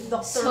tanning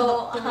doctor,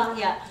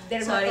 Yeah.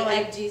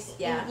 dermatologists.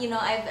 Sorry, Yeah. You know,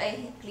 I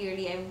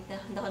clearly, hindi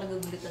ako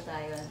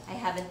nag-glutathione. I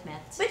haven't met.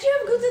 But you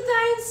have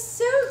glutathione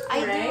soap, I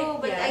right? do,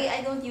 but Yeah.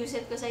 I don't use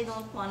it because I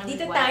don't want to be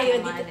Dito white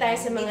tayo naman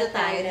sa mga Dito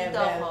tayo, tan dito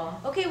level.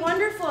 ako. Okay,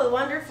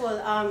 wonderful.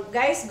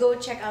 Guys, go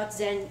check out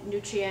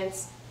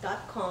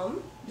Zenutrients.com.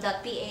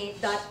 .ph.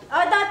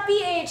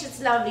 .ph,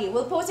 it's lovely.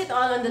 We'll post it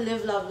all on the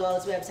Live Love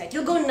LOLz website.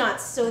 You'll go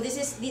nuts. So this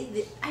is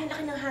ay,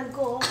 laki ng hand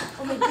ko.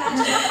 Oh my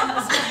gosh,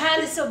 my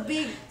hand is so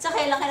big.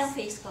 Tsaka laki ng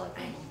face ko.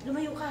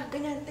 Lumayo ka,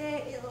 ganyan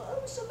te.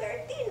 I'm so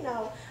very thin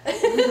now.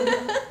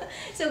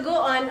 So go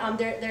on,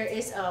 there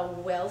is a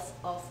wealth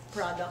of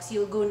products.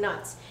 You'll go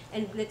nuts.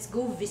 And let's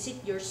go visit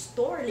your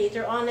store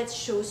later on. Let's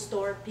show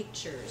store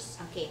pictures.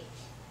 Okay.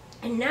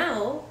 And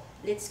now,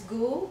 let's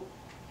go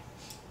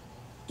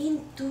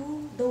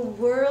into the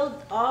world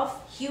of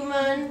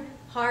human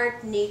heart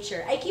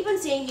nature. I keep on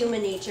saying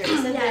human nature.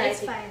 Isn't that Yeah, right?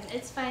 it's fine.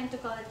 It's fine to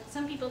call it.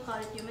 Some people call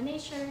it human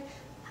nature,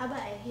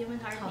 human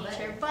heart Habae.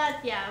 nature.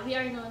 But yeah, we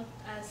are known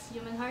as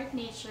human heart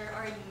nature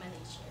or human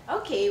nature.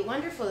 Okay,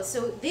 wonderful.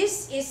 So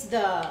this is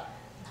the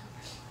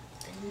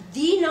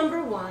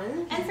number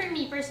one. And for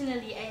me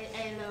personally,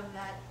 I love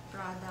that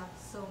product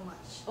so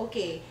much.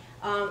 Okay.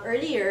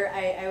 Earlier,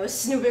 I was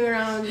snooping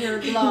around her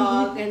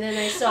blog and then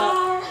I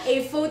saw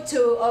a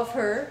photo of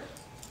her,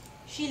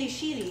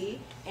 Shili,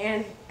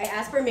 and I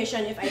asked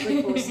permission if I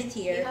could post it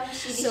here. You have a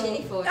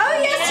shitty photo. Oh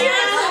yes,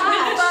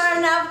 yes! Before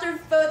and after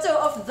photo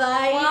of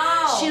thy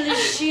Wow.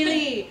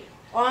 chili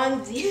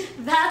on the...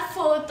 That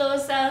photo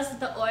sells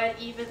the oil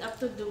even up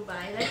to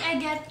Dubai. Like I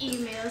get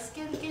emails,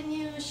 can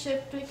you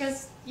ship,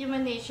 because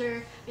Human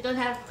Nature, we don't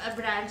have a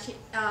branch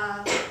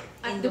at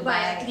In Dubai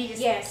at Dubai.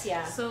 least. Yes,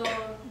 yeah. So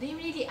they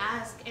really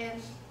ask, and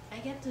I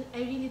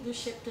really do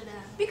ship to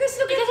them. Because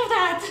look Because at of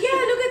that.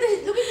 Yeah, look at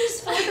these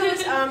photos.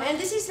 And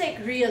this is like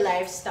real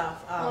life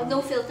stuff. Oh,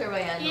 no filter ba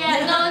yan?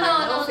 Yeah,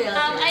 no. filter.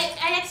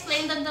 I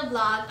explained on the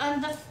blog,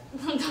 on the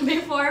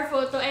before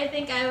photo, I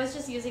think I was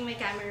just using my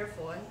camera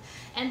phone.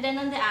 And then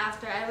on the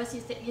after, I was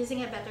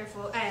using a better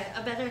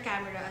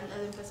camera, an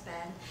Olympus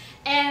pen.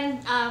 And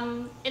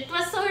it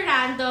was so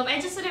random. I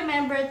just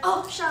remembered,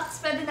 oh shucks,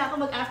 pwede na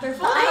ako mag-after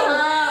photo.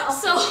 Okay.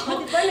 So,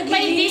 Diba,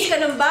 naglilinis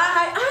ka ng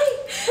bahay? Ay,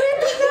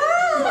 pwede na!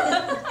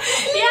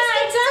 yeah,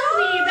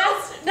 exactly.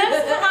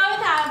 That's how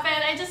it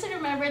happened. I just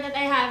remember that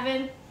I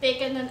haven't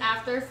taken an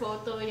after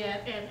photo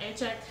yet, and I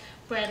checked,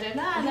 pwede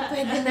na.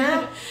 Pwede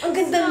na. Ang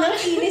ganda na,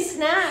 kinis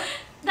na.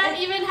 That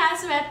even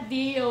has wet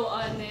deo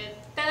on it.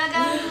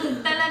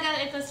 Talagang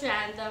it was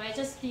random. I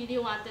just really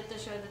wanted to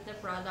show that the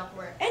product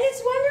worked. And it's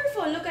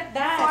wonderful. Look at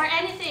that. For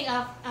anything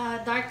of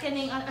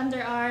darkening on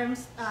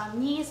underarms,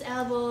 knees,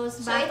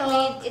 elbows, So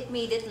buttock. it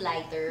made it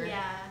lighter.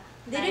 Yeah.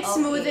 Did it Okay.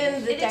 smoothen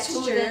the Did it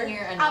texture? smoothen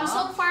your ano?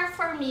 So far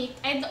for me,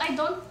 I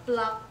don't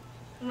pluck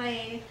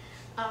my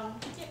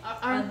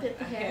armpit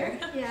hair.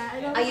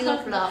 Yeah, You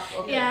don't pluck.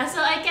 Okay. Yeah,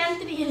 so I can't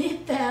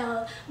really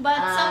tell. But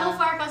Ah. some of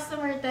our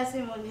customer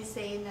testimonies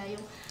say na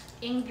yung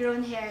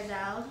ingrown hair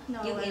daw.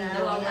 No, Yung wala.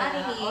 ingrown. Wala.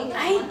 Really?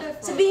 Ay,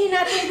 sabihin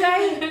natin,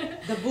 guys.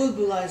 The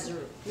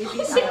bulbulizer. Maybe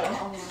it's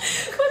Oh,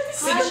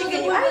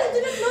 Michigan. I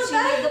did not know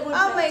that.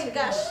 Oh my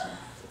gosh.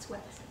 It's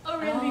wet. Oh,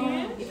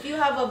 really? If you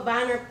have a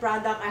banner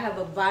product, I have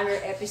a banner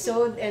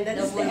episode, and that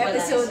The is the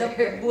episode of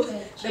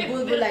the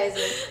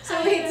bulbulizer.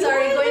 So wait,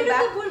 sorry, going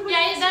back.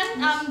 Yeah,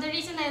 that the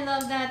reason I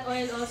love that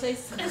oil also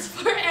is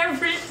for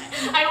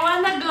everything. I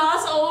wanna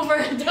gloss over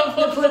the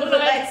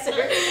bulbulizer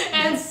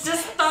and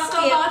just talk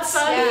about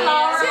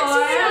sunflower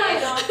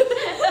oil.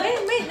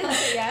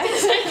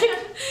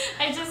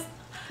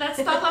 Let's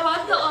talk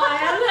about the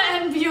oil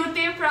and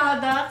beauty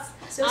products.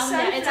 So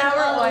Yeah, it's an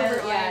sunflower oil,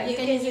 all-over yeah, You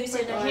can use it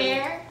for the on-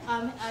 hair.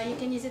 You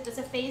can use it as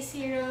a face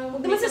serum.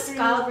 Huwag naman sa makeup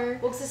scalp. remover.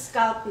 Huwag sa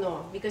scalp,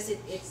 no? Because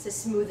it's a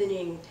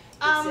smoothening.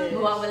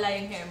 Mawawala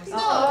yung hair mo.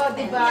 Oo,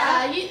 diba?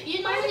 Yeah, you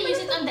normally use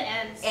it on the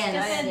ends. Ends,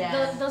 Kasi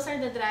yeah. those are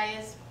the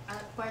driest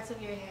parts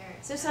of your hair.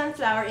 So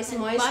sunflower is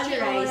And body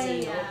oil,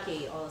 moisturizing. yeah.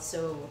 Okay,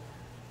 also.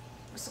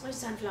 Gusto ko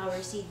yung sunflower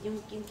seed, yung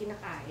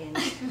kinakain.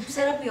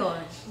 Sarap yun.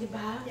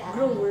 Diba? Yeah.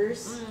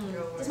 Growers.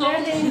 Growers. Tapos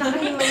meron din yung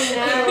nakahimay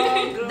na.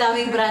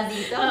 Daming brand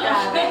dito.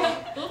 Grabe.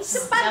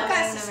 Sa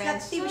podcast, it's not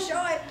TV show.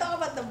 I talk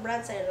about the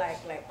brands I like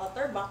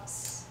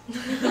Otterbox.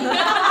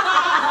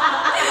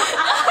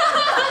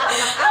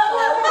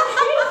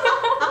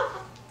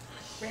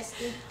 Rest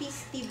in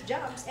peace, Steve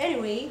Jobs.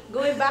 Anyway,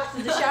 going back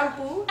to the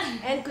shampoo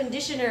and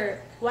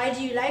conditioner, why do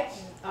you like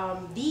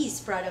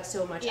these products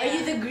so much? Are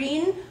you the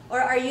green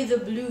or are you the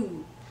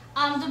blue?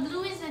 The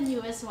blue is the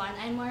newest one.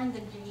 I'm more on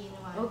the green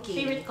one. Okay.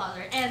 Favorite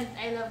color, and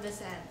I love the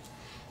scent.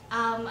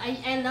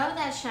 I love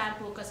that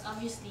shampoo because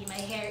obviously my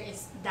hair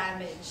is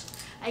damaged.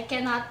 I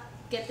cannot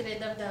get rid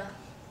of the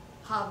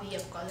hobby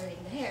of coloring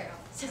the hair.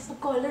 Sa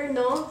color,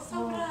 no?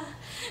 Sobra.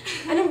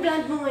 Anong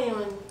brand mo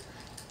ngayon?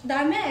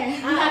 Dami.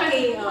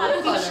 Okay.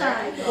 Artificial.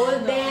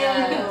 Golden.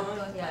 Yeah. no?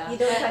 Yeah. You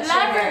don't touch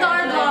Labrador your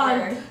hair.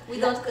 blonde. We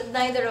don't,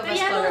 neither of The us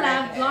yellow color lab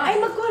our hair. blonde. Ay,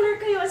 mag-color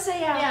kayo. Ang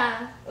saya.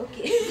 Yeah.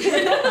 Okay.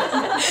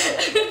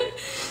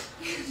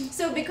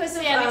 So because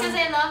of Yeah, because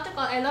I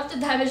love to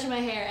damage my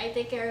hair. I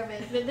take care of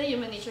it with the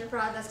Human Nature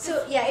products.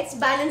 so yeah, it's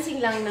balancing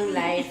lang ng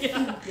life.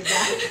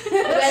 Diba?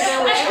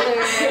 Weather.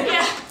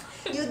 Yeah.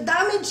 You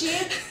damage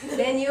it,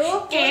 then you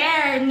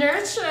Care,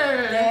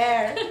 nurture.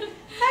 there.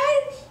 Hi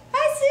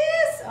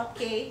sis.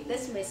 Okay,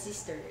 that's my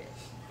sister.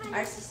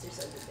 Our sisters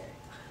over there.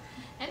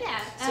 And yeah,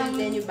 So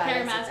then you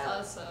hair balance mask it out.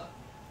 also.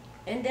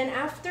 And then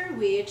after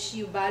which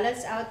you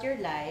balance out your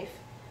life.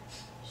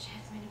 Shit,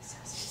 may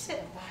nagsasabi sa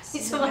labas.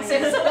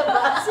 Sumasayaw sa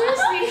labas.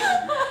 Seriously.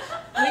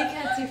 We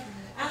can't see from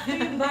that. After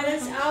you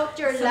balance out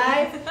your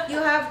life, you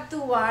have to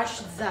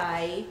wash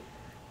thy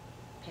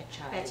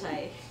pechay.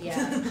 Pechay. Yeah.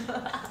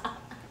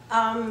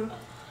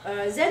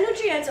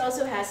 Zenutrients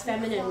also has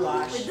feminine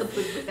wash. With the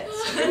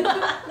bulbulazer.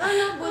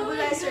 No,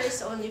 bulbulizer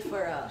is only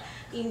for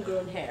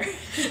ingrown hair.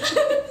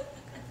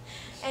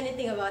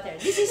 Anything about hair.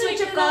 This is what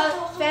you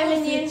call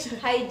feminine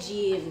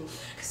hygiene.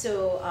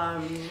 So,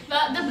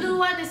 But the blue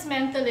one is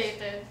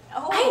mentholated.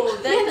 Oh,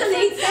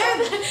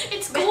 ventilated!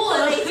 It's cool.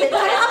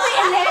 Parang may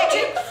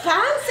electric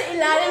fan sa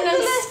ilalim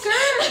ng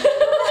skirt!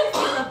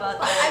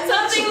 about that.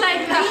 Something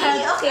like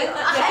that. Okay,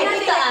 I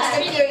need to ask.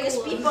 I'm Really curious.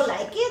 cool. People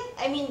like it?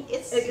 I mean,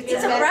 it's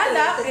It's a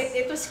product.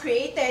 It was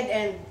created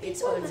and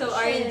it's on. So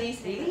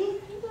R&D's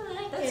really? People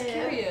like That's it.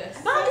 curious.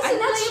 Bakit I'm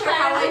sila not yung sure how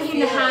I parang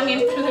feel. hinahangin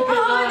talaga?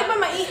 Oo, di ba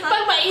mainit?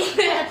 Pag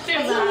mainit,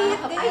 diba?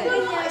 I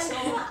don't know. So,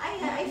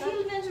 I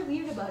feel medyo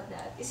weird about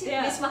that. Is it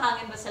mas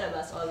mahangin ba sa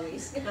labas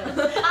always?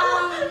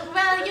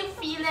 Well, you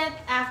feel it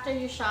after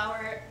you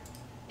shower.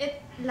 it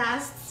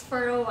lasts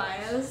for a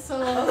while. So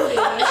I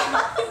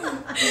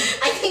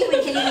think we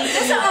can leave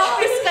Sa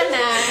office ka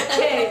na.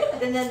 Okay,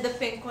 and then the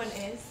pink one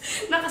is.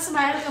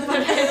 nakasmile ka pa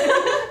rin.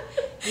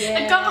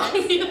 Yeah.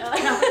 Nagkaka-mute ka.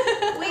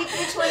 Wait,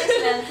 which one is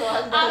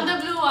menthol? The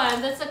blue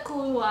one, that's a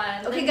cool one.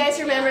 Okay, guys,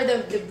 remember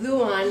the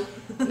blue one.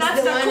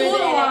 That's the with cool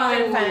the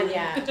electric one. fan,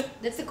 yeah.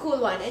 That's the cool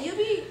one. And you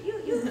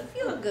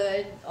feel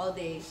good all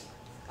day.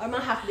 Or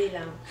mga half day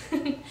lang.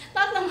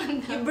 Not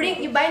naman na.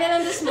 You buy na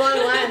lang the small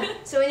one.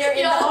 So when you're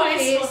in You the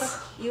always office,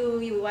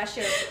 you wash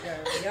your I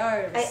think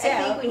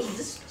yourself. we need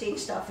to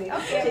change topic.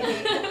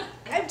 Okay.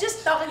 I'm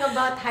just talking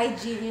about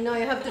hygiene, you know,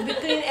 you have to be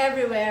clean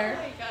everywhere.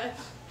 Oh my god.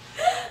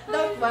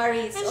 Don't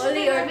worry, it's I only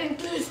shouldn't your have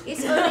included.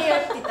 it's only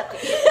your tita.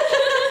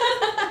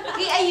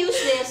 Okay, I use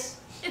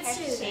this. It's I have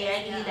to really say, I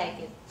nice, really yeah. like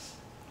it.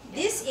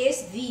 This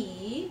is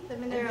the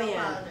mineral ano ba yan?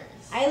 powders.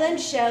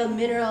 Island Shell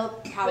Mineral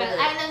Powder. Well,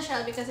 island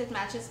shell because it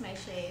matches my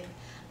shade.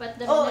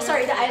 But the Oh, mineral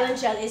sorry, the powder island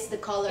shell is the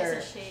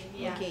color. is a shade,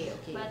 yeah. Okay.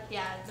 But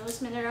yeah,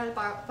 those mineral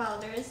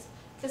powders,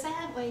 because I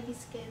have oily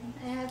skin,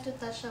 I have to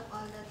touch up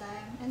all the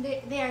time, and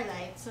they are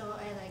light, so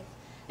I like.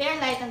 They are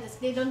light on this.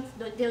 They don't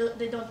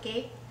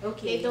cake.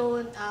 Okay.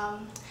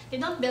 They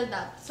don't build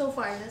up. So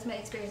far, that's my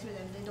experience with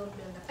them. They don't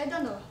build up. I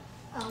don't know.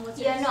 What's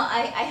Yeah, yours? no,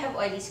 I have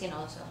oily skin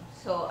also.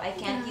 So I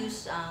can't Yeah.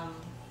 use, I'm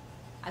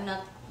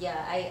not,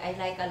 yeah, I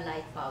like a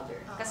light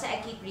powder. Kasi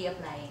I keep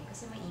reapplying.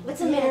 Kasi mainit.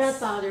 What's a mineral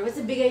powder? What's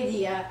the big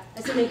idea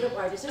as a makeup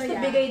artist? What's Oh, the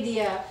yeah. big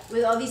idea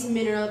with all these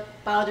mineral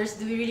powders?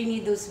 Do we really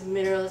need those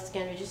minerals?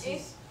 Can we just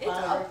use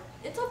powder?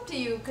 It's up to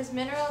you because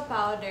mineral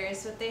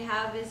powders, what they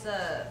have is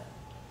a.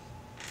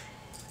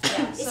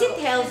 Is it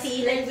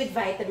healthy, like with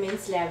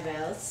vitamins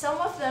levels? Some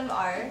of them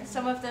are.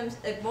 Some of them,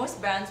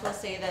 most brands will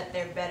say that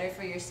they're better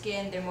for your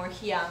skin. They're more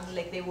hyang,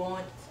 like they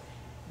won't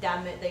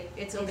damage. Like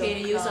it's They okay to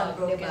don't use on clog,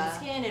 broken diba?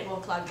 skin. It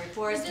won't clog your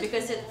pores Is it-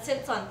 because it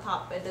sits on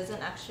top. It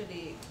doesn't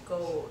actually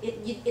go.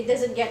 It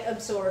doesn't get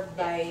absorbed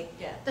by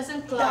Yeah.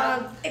 Doesn't the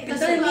clog.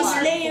 epidermis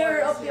clog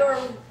layer pores, of yeah. your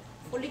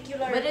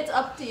follicular. But it's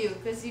up to you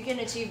because you can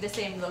achieve the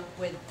same look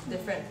with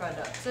different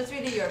products. So it's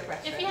really your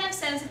preference. If you have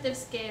sensitive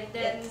skin,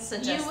 then It's you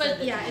suggested would.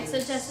 that Yeah, you it's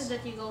use. suggested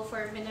that you go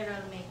for mineral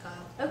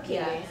makeup.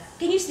 Okay. Yeah.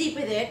 Can you sleep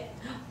with it?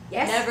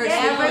 Yes. Never yes.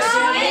 sleep with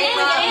No,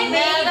 makeup.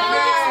 Never.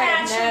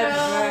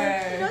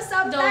 You know,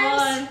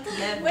 sometimes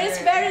Don't. when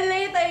it's very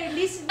late, I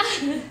listen.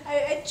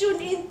 I tune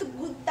in to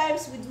Good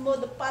Times with Mo,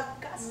 the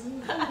podcast.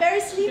 I'm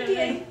very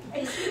sleepy.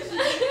 I sleep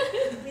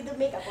with the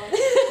makeup on.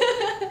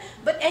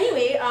 But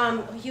anyway,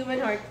 human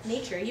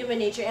nature,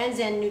 and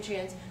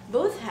Zenutrients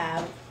both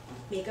have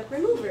makeup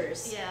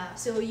removers. Yeah.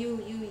 So you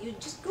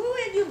just go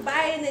and you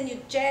buy and then you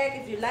check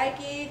if you like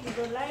it, you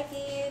don't like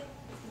it.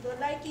 If you don't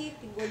like it,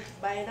 you go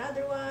buy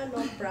another one,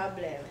 no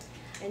problem.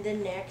 And the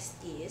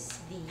next is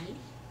the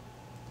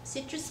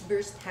Citrus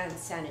Burst Hand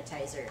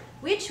Sanitizer,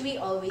 which we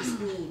always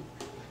need.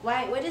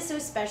 Why? What is so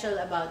special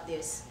about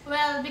this?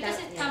 Well, because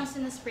That- it yeah. comes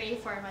in a spray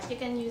format, you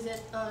can use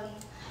it on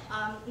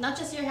not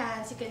just your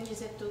hands. You can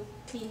use it to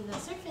clean the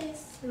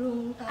surface,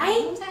 room. Ay,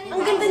 room sanitizer.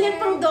 ang ganda niyan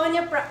pang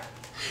Donya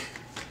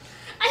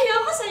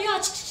Ayoko sa'yo.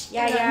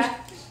 Yaya,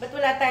 ba't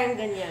wala tayong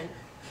ganyan?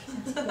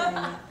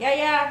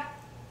 Yaya,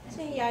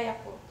 kasi yung yaya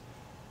ko.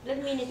 Ilan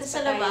minutes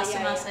Sa pa labas, tayo,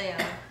 Yaya? sumasaya.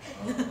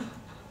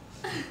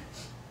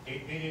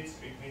 8 minutes,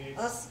 8 minutes.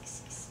 Oh,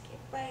 skip,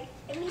 bye.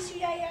 I miss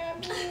you, Yaya.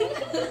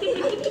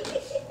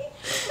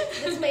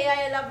 That's my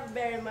Yaya love her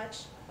very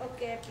much.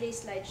 Okay, play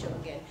slideshow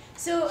again.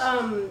 So,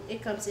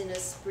 it comes in a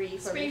spray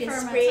form. Spray You can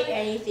format. spray So,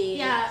 anything.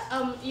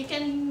 Yeah, you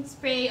can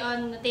spray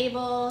on the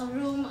table,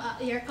 room,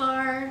 your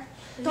car.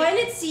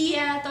 Toilet seat.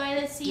 Yeah,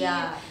 toilet seat.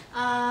 Yeah.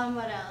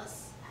 What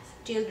else?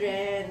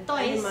 Children,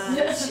 Toys.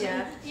 animals,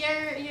 yeah.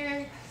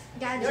 Your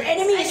gadgets. Your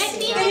enemies. I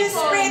clean Can my you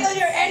spray it phone. on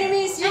your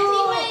enemies? I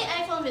clean my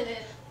iPhone with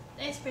it.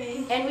 I spray.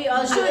 And we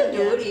all Should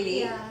do. do,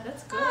 really? Yeah.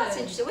 That's Ah, good. that's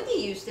interesting. What do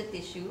you use? The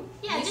tissue?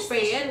 Yeah, You just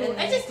spray it tissue. and I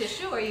then just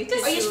tissue, or you Or you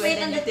tissue spray it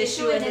and on then the you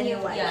tissue and then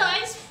you wipe? no, Yeah.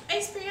 I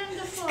spray on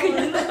the phone.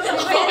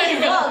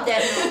 Involved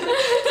then.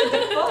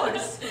 Of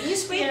course. You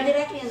spray Yeah. it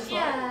directly on the phone?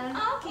 Yeah.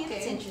 Ah, okay,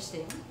 that's Okay.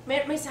 interesting.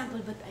 May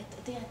sample ba?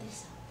 Ito yata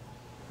isa.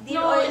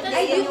 No, it doesn't.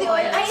 Ay, beauty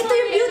oil. Ay, ito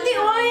yung beauty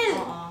oil!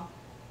 Oo.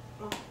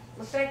 Oh,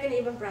 mag-try ka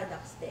ng ibang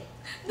products, de.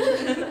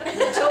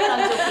 Joke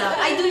lang.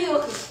 I do you.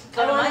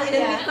 Ikaw naman, yeah.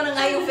 inamit ko na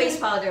nga yung face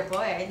powder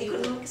ko eh. Hindi ko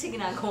naman kasi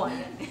ginagawa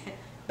yan.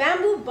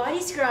 Bamboo body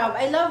scrub.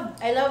 I love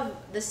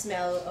the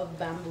smell of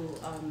bamboo.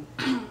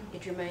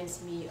 It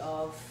reminds me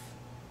of,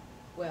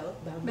 well,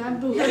 bamboo.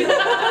 Bamboo.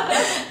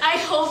 I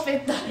hope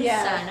it does.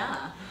 Yeah.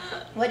 Sana.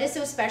 What is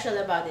so special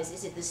about this?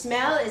 Is it the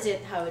smell? Is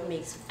it how it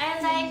makes?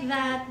 I like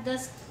that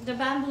the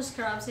bamboo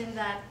scrubs in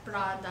that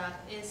product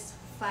is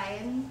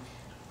fine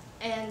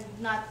and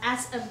not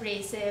as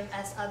abrasive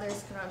as other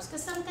scrubs.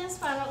 Because sometimes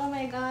parang, oh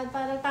my god,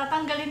 parang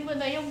tatanggalin mo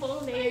na yung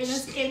buong layer ng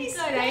skin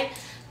ko, right?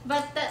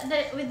 But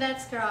with that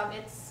scrub,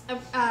 it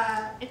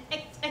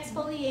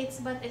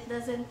exfoliates but it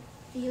doesn't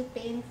feel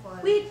painful.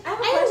 Wait, I have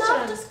a I question.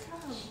 love to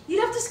scrub.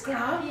 You love to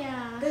scrub?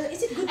 Yeah.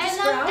 Is it good to I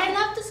scrub?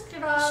 love to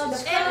scrub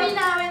Scrub every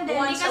now and then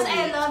once a because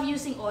I week. love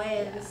using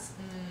oils.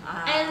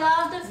 Ah. I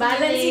love the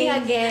Balancing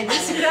feeling. again. You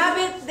scrub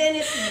it, then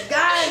it's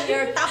gone.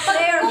 your top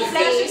layer Kung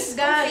flashes face,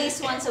 gun. face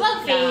once a Well,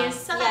 week lang. face,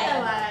 sa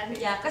katawan.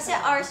 Yeah, kasi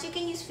ours, you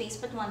can use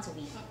face but once a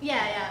week.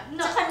 Yeah.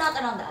 No. Saka not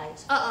around the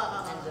eyes. Oo.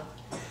 Nando.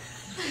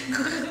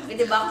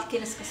 Pwede ba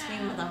kinaskas mo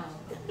yung mata mo?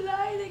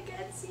 Blind, I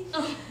can't see.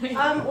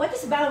 What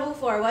is bamboo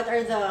for? What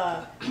are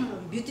the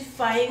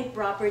beautifying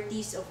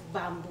properties of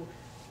bamboo?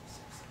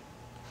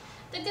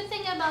 The good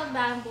thing about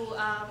bamboo,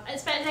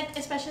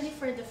 especially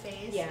for the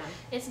face, Yeah.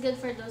 it's good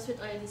for those with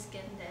oily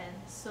skin then.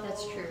 So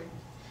That's true.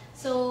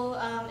 So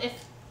if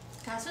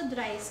kaso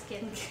dry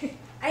skin.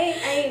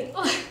 I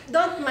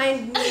don't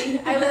mind me.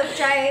 I will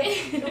try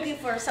looking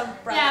for some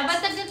products. Yeah,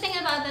 but the good thing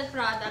about that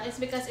product is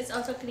because it's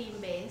also cream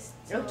based.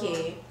 So,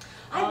 Okay.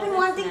 I've been that's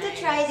wanting to nice.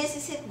 try this.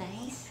 Is it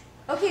nice?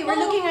 Okay, we're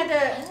looking at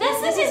the.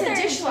 This is a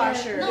detergent.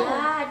 dishwasher. No.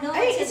 Yeah, no,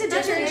 Ay, it's a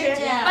detergent.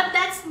 But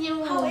that's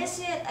new. How is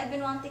it? I've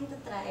been wanting to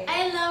try it.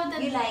 I love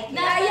that. You like it?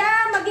 Yaya,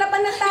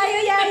 maglaban na tayo,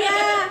 Yaya.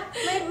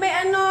 May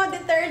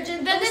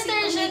detergent. The Tong si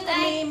detergent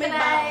Kumikomae, I may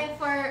try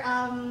for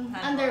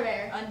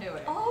underwear.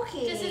 Underwear. Oh,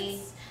 Because okay.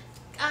 it's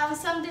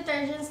some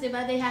detergents,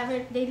 diba,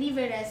 they leave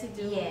a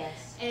residue.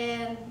 Yes.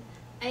 And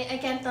I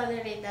can't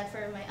tolerate that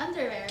for my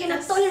underwear.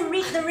 Cannot That's-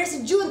 tolerate the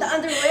residue. The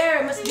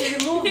underwear must be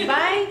removed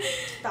by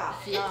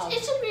tough It, love.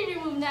 it should be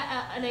removed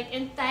like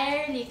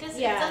entirely because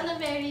Yeah. it's on a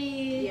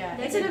very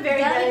It's in a very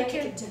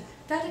delicate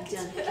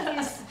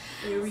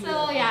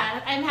So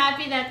yeah, I'm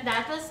happy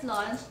that was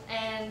launched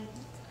and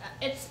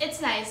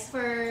it's nice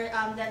for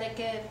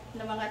delicate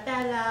na mga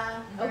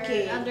tela or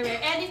Okay. underwear.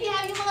 And if you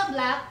have yung mga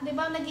black, di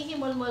ba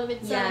nagkikimol-mol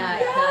with some... Yeah.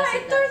 Yeah,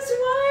 it turns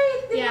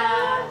white. diba?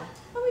 Yeah.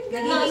 Oh my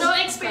God. No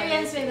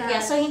experience with that.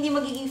 Yeah, so hindi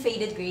magiging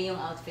faded gray yung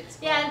outfits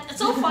ko. Yeah,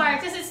 so far,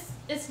 because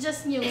it's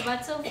just new,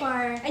 but so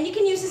far, And you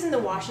can use this in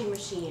the washing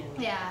machine.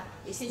 yeah.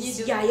 Is Can this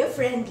you do- Yaya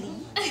friendly?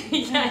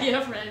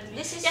 Yeah, friendly.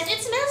 This is- Yes, it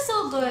smells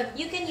so good.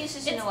 You can use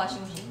this in a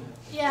washing machine.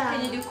 Yeah.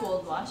 Can you do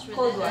cold wash with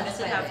Cold it? wash, Or does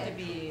it pwede. have to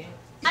be...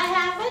 I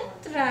haven't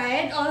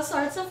tried all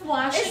sorts of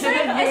washing. It's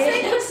like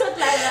Kusot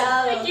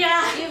level.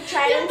 Yeah. You've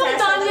tried Yung and tested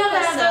pang-Donya the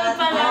level Kusot.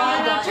 pala. Oh,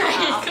 Yung na-try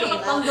ko. Okay,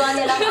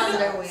 pang-Donya lang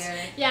underwear.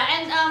 Yeah,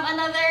 and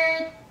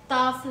another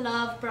tough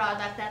love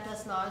product that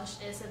was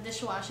launched is a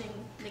dishwashing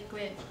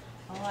liquid.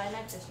 Oh, I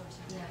like this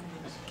washing.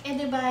 Eh,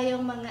 di ba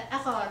yung mga,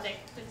 ako,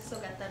 like,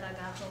 sugat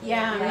talaga ako.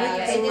 Yeah, Yeah,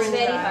 right. it is So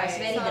very dry. harsh,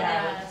 very So dry.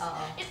 dry.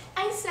 Oo.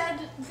 I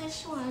said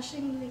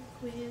dishwashing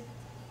liquid.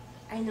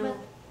 I know.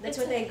 But That's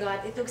it's what I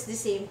got. It looks the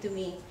same to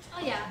me. Oh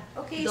yeah.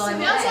 Okay,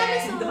 Donya We also have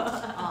eh. some.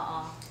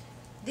 Oo.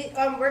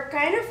 we're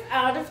kind of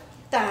out of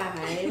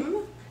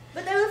time,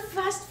 but I will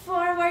fast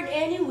forward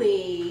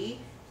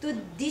anyway to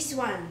this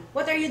one.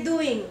 What are you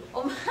doing?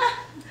 Oh,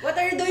 What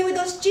are you doing with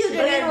those children?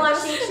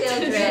 Brainwashing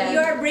children. You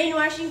are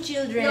brainwashing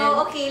children.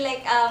 No, okay,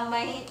 like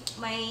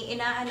my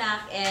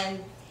inaanak and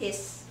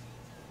his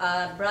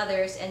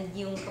brothers and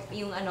yung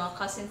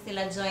cousins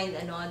nila joined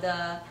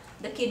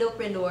the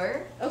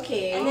Kidopreneur.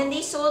 Okay. And then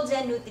they sold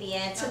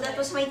Zenutrients. So that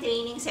was my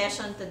training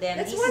session to them.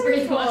 That's These-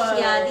 wonderful.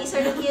 Yeah, these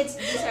are the kids.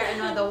 These are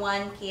the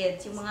one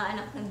kids, yung mga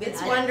anak ng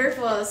It's binata.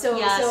 wonderful. So,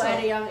 Yeah, so-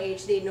 at a young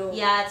age they know.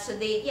 Yeah, so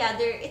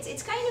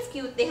it's kind of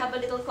cute. They have a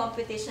little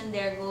competition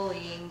there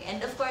going. And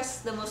of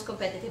course, the most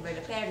competitive are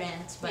the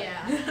parents. But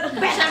Yeah.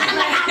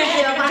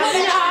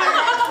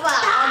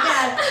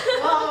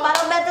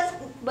 parang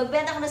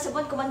magbenta ka na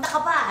sabon, kumanta ka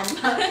pa.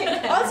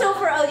 Also,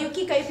 for all you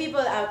Kikai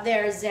people out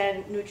there,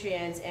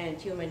 Zenutrients and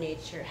Human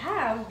Nature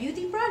have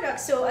beauty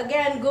products. So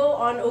again, go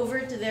on over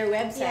to their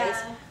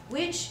websites, Yeah.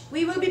 which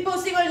we will be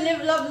posting on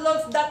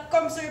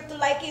livelovelove.com, so you have to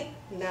like it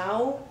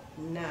now.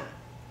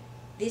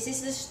 This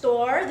is the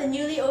store, the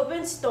newly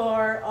opened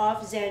store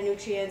of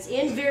Zenutrients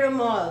in Vera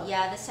Mall.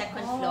 Yeah, the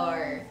second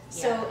floor.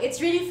 So Yeah.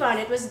 it's really fun.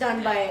 It was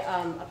done by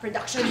a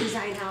production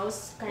design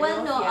house. Kind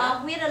Well, of, no,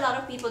 yeah. we had a lot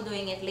of people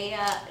doing it.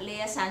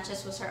 Leia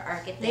Sanchez was our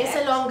architect. Lea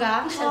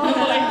Salonga.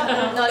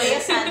 No,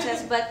 Leia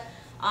Sanchez, but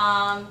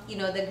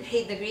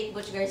the great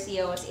Butch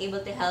Garcia was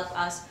able to help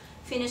us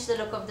finish the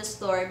look of the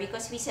store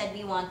because we said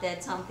we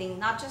wanted something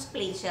not just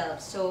plain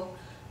shelves. So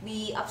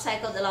we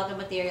upcycled a lot of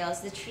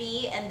materials, the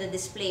tree and the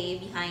display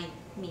behind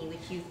me,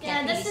 which you Yeah,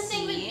 can't that's really the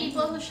thing with see.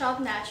 people who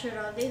shop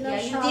natural. They love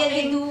Yeah, shopping.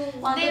 they do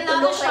want They it to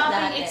love look the like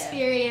shopping that.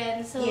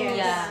 experience. So Yes.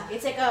 Yeah.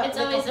 It's like it's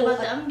always whole-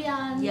 about the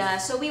ambiance. Yeah,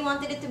 so we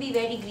wanted it to be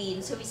very green.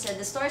 So we said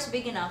the store's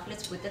big enough,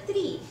 let's put a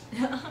tree.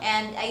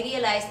 And I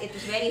realized it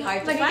was very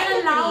hard to Lagyan find ka a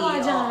ng lawa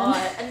tree. dyan. Oo.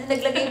 And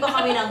naglagay pa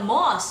kami ng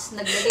moss.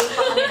 Naglagay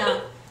pa kami ng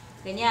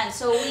ganyan.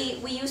 So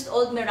we used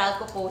old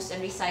Meralco posts and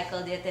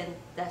recycled it, and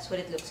that's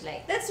what it looks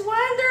like. That's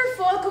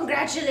wonderful!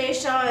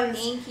 Congratulations!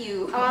 Thank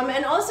you.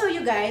 And also,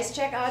 you guys,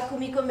 check out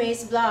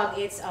Kumikomae's blog.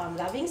 It's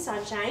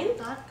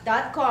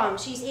lovingsunshine.com.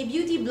 She's a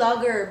beauty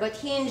blogger, but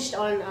hinged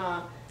on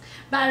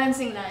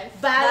Balancing life.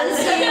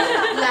 balancing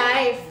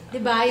life.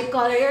 Diba? You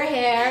color your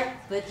hair,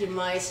 but you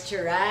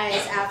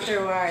moisturize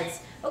afterwards.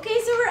 Okay,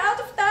 so we're out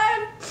of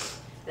time.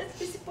 That's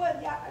visible.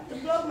 Yeah, I have to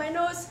blow my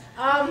nose.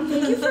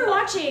 Thank you for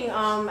watching.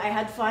 I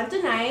had fun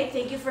tonight.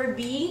 Thank you for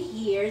being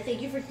here.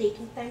 Thank you for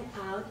taking time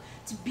out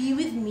to be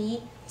with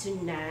me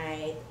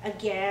tonight.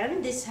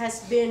 Again, this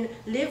has been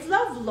Live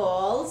Love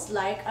LOLz.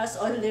 Like us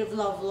on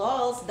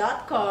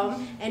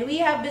livelovelolz.com, and we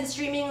have been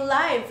streaming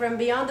live from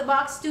Beyond the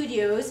Box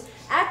Studios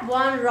at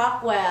One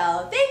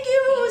Rockwell. Thank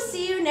you.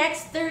 See you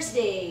next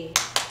Thursday.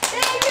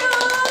 Thank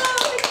you.